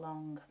come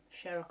along,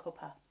 share a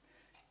cuppa.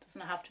 It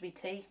doesn't have to be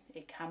tea,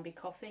 it can be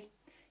coffee,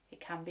 it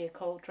can be a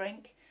cold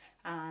drink,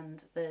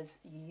 and there's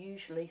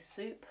usually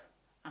soup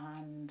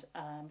and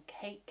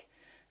cake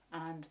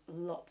and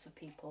lots of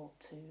people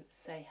to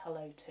say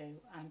hello to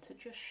and to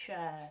just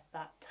share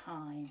that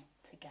time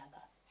together.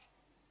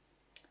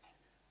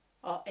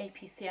 Our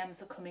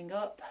APCMs are coming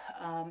up.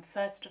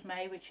 1st of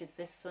May, which is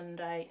this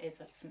Sunday, is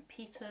at St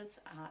Peter's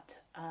at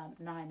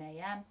 9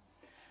 AM.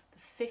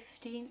 The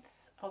 15th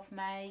of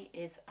May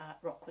is at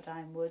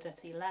Rockwoodine Wood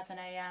at 11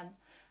 AM.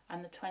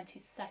 And the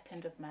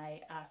 22nd of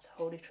May at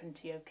Holy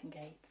Trinity Oaken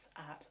Gates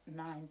at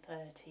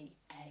 9:30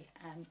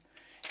 AM.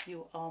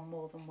 You are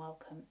more than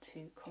welcome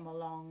to come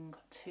along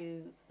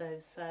to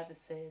those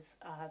services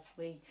as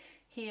we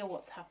hear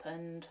what's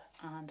happened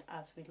and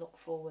as we look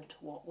forward to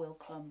what will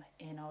come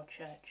in our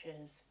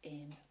churches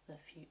in the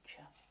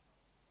future.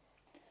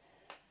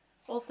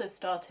 Also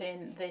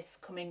starting this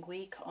coming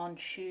week on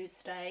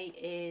Tuesday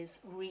is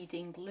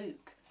Reading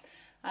Luke.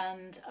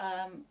 And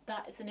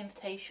that is an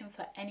invitation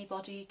for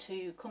anybody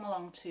to come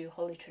along to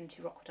Holy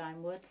Trinity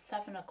Rockwoodine Wood,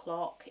 7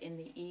 o'clock in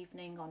the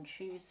evening on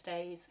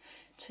Tuesdays,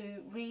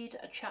 to read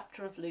a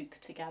chapter of Luke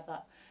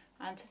together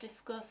and to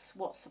discuss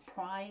what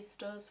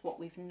surprised us, what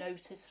we've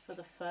noticed for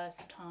the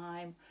first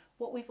time,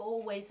 what we've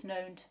always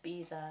known to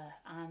be there,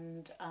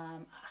 and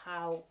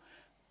how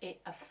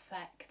it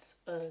affects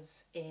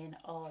us in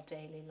our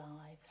daily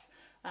lives.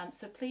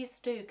 So please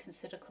do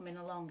consider coming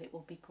along. It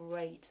will be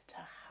great to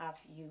have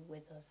you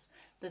with us.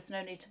 There's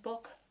no need to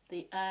book.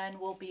 The urn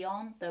will be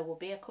on. There will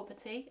be a cup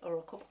of tea or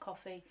a cup of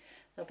coffee.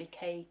 There'll be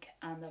cake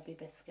and there'll be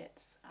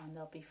biscuits and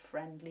there'll be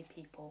friendly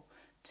people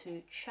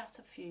to chat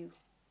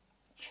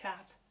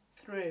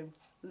through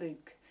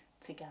Luke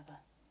together.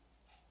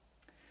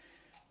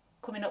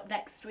 Coming up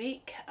next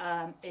week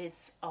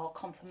is our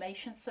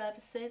confirmation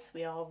services.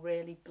 We are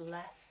really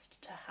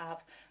blessed to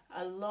have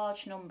a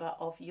large number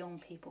of young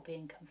people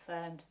being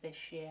confirmed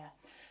this year,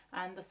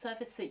 and the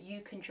service that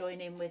you can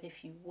join in with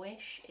if you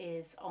wish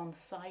is on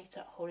site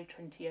at Holy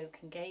Trinity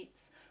Oaken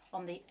Gates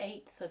on the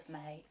 8th of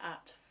May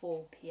at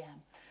 4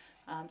 PM.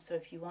 So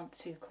if you want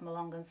to come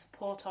along and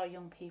support our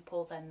young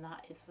people, then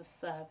that is the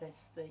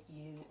service that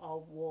you are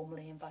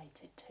warmly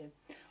invited to.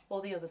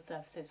 All the other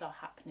services are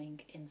happening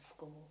in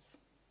schools.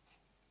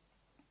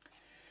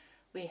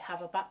 We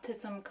have a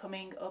baptism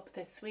coming up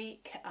this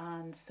week,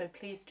 and so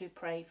please do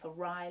pray for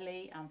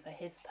Riley and for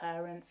his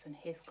parents and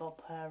his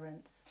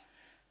godparents.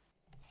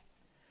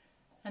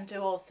 And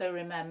do also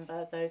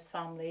remember those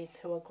families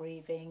who are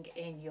grieving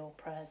in your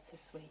prayers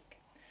this week.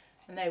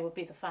 And they will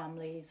be the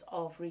families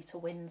of Rita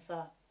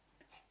Windsor,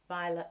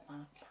 Violet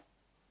Mapp,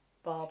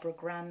 Barbara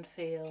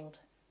Grandfield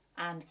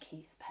and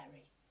Keith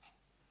Perry.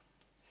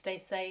 Stay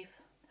safe,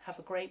 have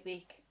a great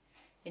week,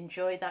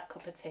 enjoy that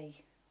cup of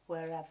tea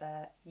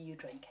wherever you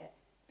drink it.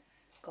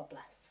 God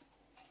bless.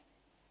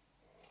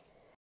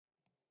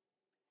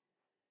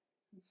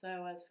 And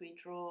so as we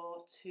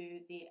draw to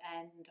the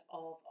end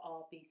of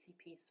our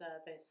BCP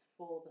service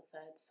for the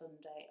third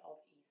Sunday of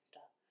Easter,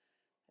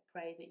 I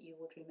pray that you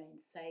would remain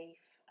safe,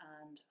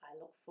 and I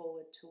look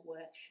forward to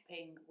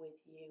worshipping with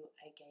you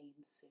again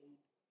soon.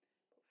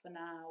 But for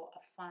now,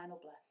 a final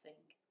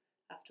blessing,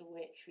 after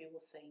which we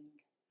will sing,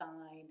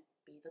 Thine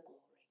be the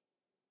glory.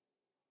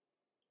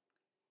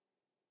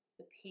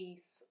 The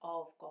peace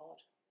of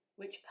God,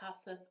 which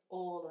passeth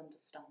all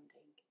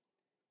understanding,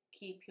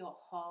 keep your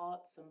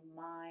hearts and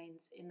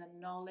minds in the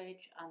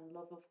knowledge and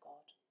love of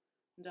God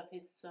and of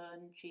his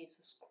Son,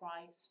 Jesus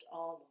Christ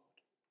our Lord.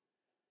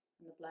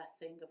 And the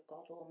blessing of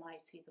God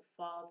Almighty, the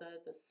Father,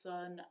 the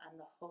Son, and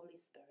the Holy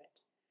Spirit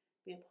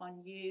be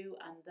upon you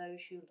and those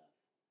you love,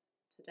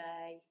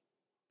 today,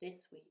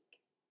 this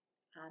week,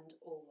 and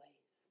always.